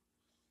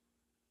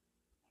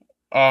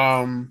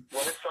 Um.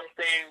 What's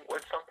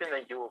something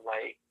that you would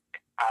like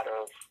out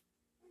of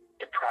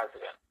a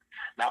president?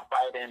 Not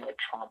Biden or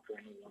Trump or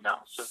anyone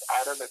else, just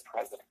out of the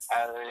president,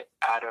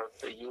 out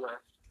of the U.S.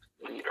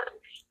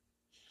 leaders.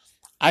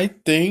 I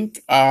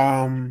think.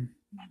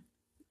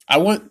 I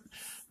want.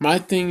 My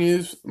thing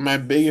is my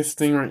biggest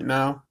thing right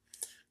now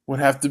would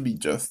have to be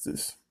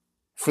justice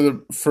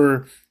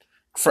for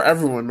for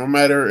everyone, no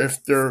matter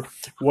if they're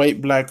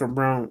white, black, or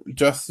brown.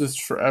 Justice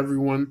for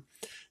everyone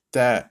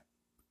that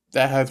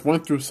has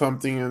went through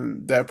something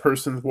and that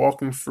person's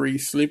walking free,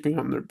 sleeping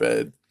on their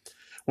bed,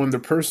 when the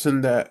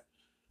person that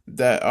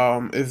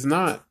is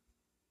not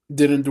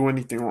didn't do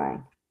anything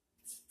wrong.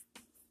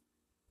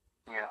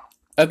 Yeah.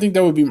 I think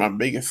that would be my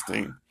biggest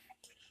thing.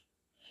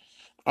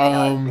 Yeah,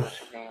 I see Um, what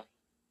you mean.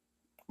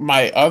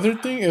 my other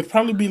thing it'd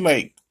probably be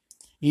like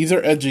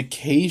either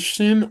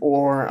education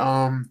or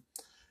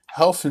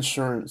health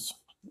insurance.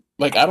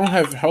 Like I don't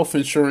have health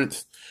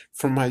insurance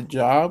for my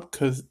job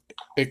because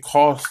it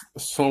costs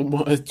so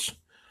much,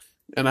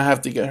 and I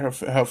have to get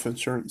health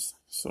insurance.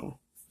 So,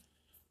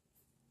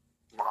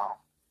 Wow.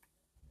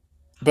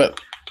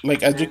 but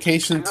like It's,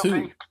 education these are big,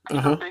 too. Uh these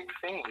are huh. big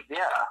things.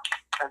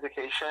 Yeah.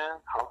 Education,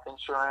 health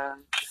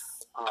insurance,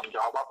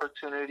 job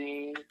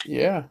opportunities.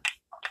 Yeah.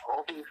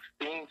 All these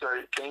things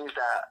are things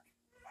that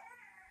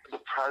the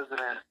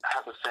president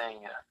has a saying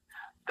in,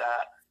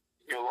 that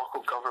your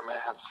local government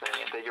has a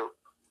saying in, that your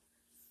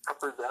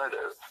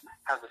representatives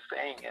has a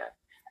saying in.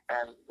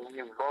 And when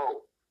you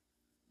vote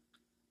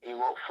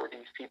for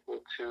these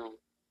people to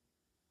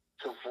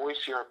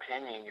voice your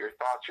opinion, your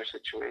thoughts, your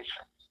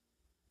situation.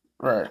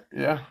 Right.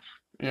 Yeah.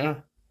 Yeah.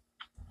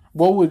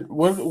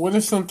 What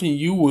is something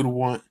you would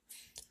want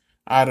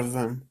out of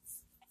them?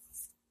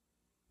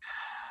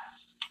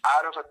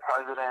 Out of a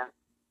president,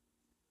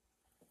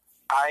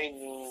 I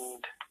need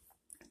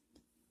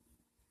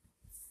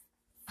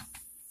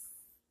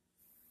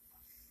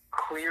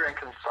clear and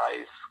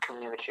concise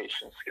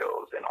communication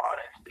skills and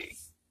honesty.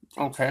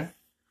 Okay.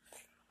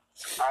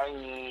 I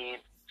need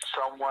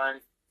someone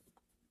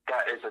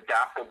that is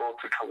adaptable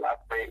to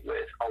collaborate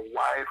with a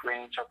wide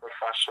range of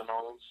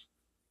professionals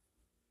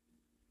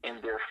in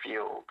their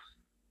fields.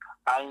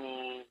 I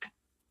need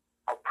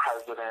a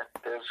president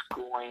that's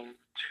going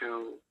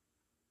to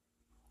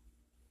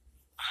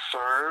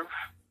serve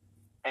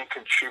and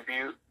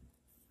contribute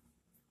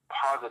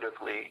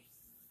positively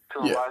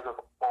to the Yeah. lives of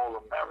all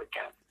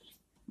Americans.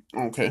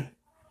 Okay.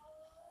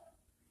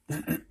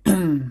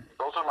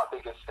 Those are my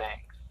biggest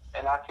things.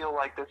 And I feel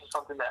like this is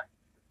something that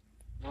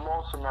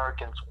most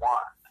Americans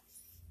want,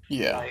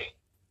 Yeah. right?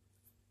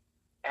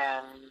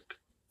 And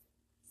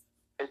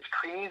it's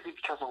crazy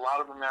because a lot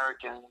of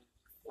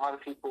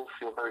people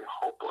feel very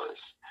hopeless.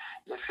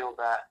 They feel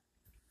that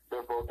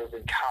their vote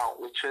doesn't count,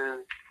 which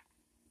is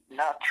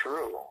not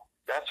true.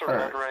 That's a All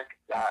right. rhetoric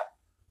that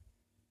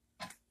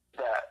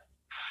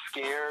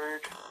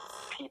scared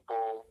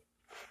people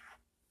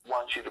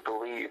want you to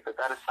believe, but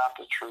that is not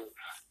the truth.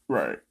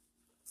 Right.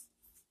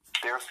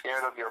 They're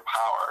scared of your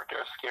power.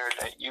 They're scared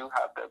that you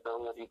have the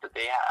ability that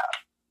they have,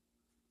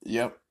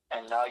 Yep.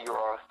 and now you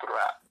are a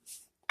threat.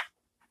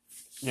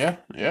 Yeah.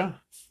 Yeah.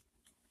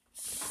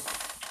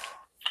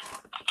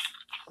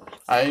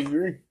 I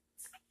agree.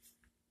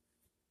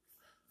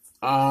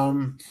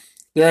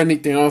 There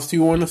anything else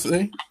you want to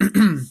say?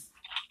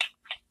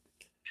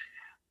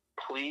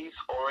 Please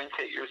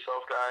orientate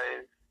yourself,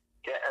 guys.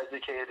 Get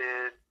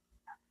educated.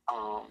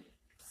 Um,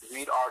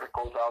 Read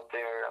articles out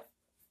there.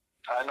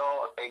 I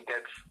know it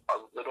gets a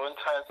little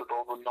intense with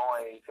all the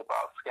noise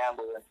about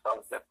scandal and stuff,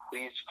 but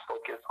please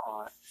focus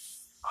on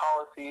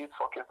policies,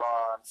 focus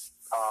on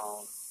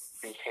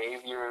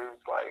behaviors,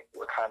 like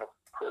what kind of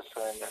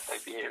person is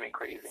like behaving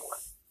crazy, what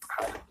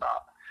kind of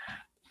not.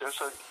 This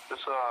is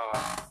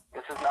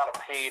not a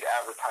paid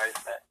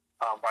advertisement,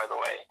 by the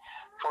way.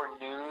 For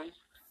news,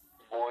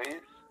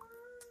 voice,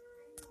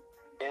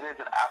 it is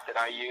an app that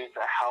I use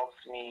that helps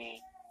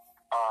me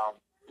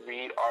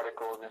read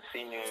articles and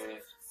see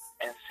news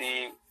and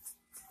see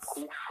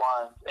who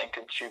funds and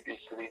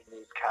contributes to these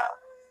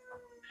newscasts,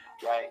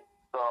 right?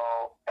 So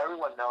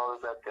everyone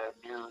knows that the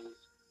news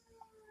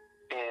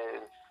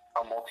is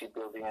a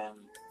multi-billion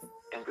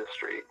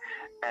industry,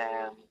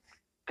 and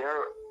there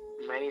are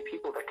many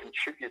people that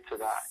contribute to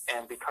that,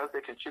 and because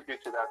they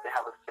contribute to that, they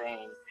have a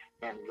saying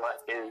in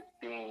what is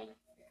being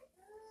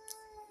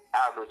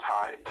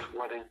advertised,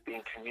 what is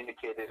being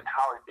communicated, and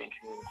how it's being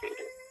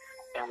communicated.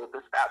 And what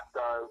this app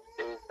does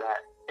is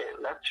that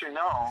it lets you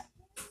know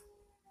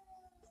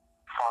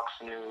Fox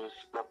News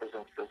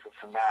represents this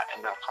and that,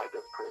 and that's why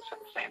this person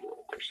is saying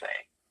what they're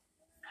saying.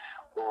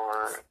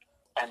 Or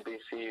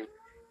NBC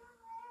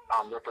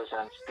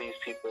represents these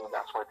people, and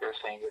that's why they're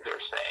saying what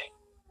they're saying.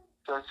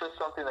 So it's just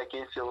something that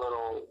gives you a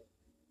little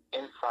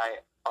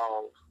insight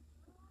of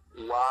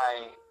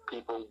why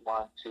people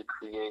want to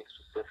create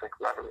specific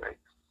rhetoric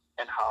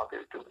and how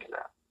they're doing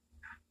that.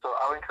 So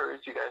I would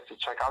encourage you guys to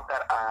check out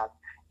that app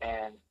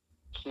and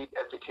keep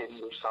educating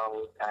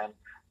yourselves. And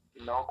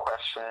no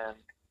question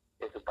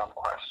is a dumb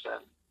question.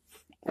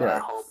 And I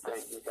Right. hope that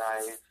you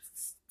guys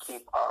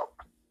keep up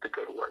the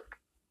good work.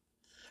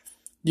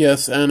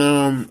 Yes, and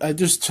I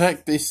just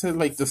checked. They said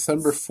like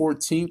December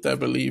 14th, I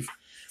believe,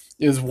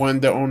 is when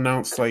they'll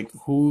announce like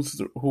who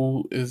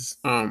is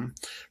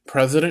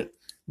president.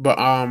 But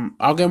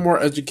I'll get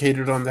more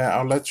educated on that.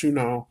 I'll let you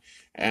know,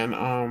 and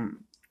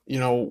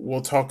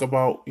we'll talk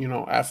about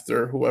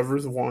after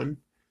whoever's won.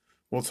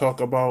 We'll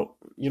talk about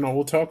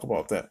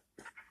that.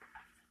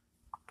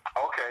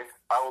 Okay,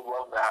 I would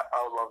love that.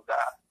 I would love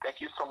that.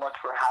 Thank you so much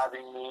for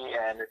having me,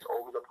 and it's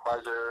always a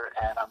pleasure.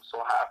 And I'm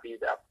so happy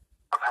that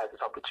I've had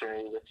this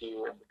opportunity with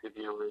you and with the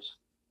viewers.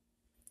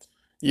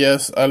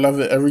 Yes, I love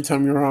it. Every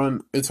time you're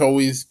on, it's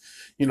always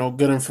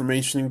good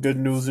information, good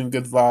news, and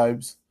good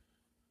vibes.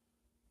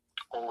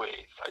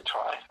 Always, I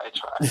try. I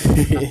try.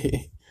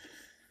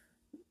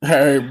 All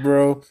right,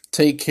 bro.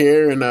 Take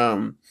care, and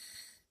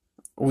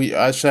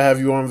I shall have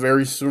you on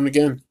very soon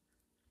again.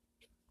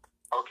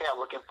 Okay, I'm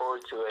looking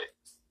forward to it.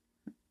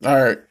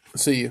 All right.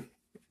 See you.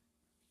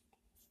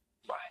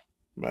 Bye.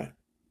 Bye.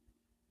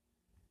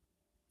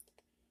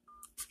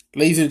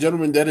 Ladies and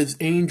gentlemen, that is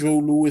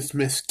Angeluis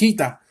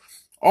Mezquita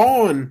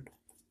on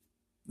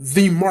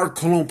the Mark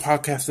Cologne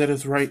podcast. That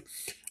is right.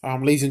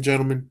 Ladies and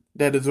gentlemen,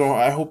 that is all.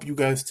 I hope you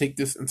guys take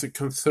this into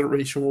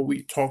consideration, what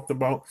we talked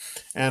about.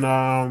 And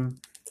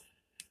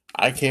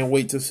I can't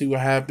wait to see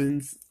what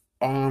happens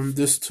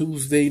this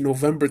Tuesday,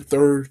 November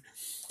 3rd.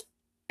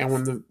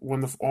 And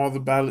when all the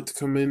ballots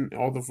come in,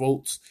 all the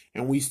votes,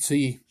 and we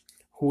see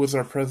who is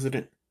our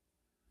president,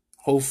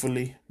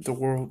 hopefully the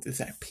world is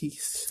at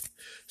peace.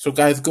 So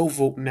guys, go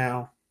vote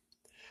now.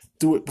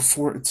 Do it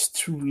before it's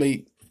too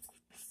late.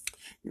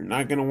 You're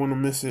not gonna want to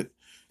miss it.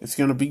 It's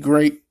gonna be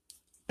great.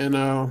 And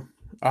I'll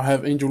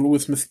have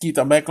Angeluis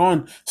Mezquita back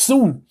on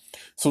soon.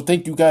 So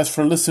thank you guys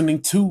for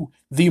listening to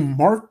the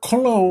Mark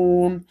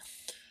Cologne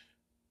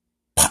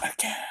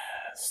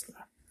podcast.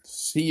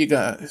 See you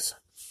guys.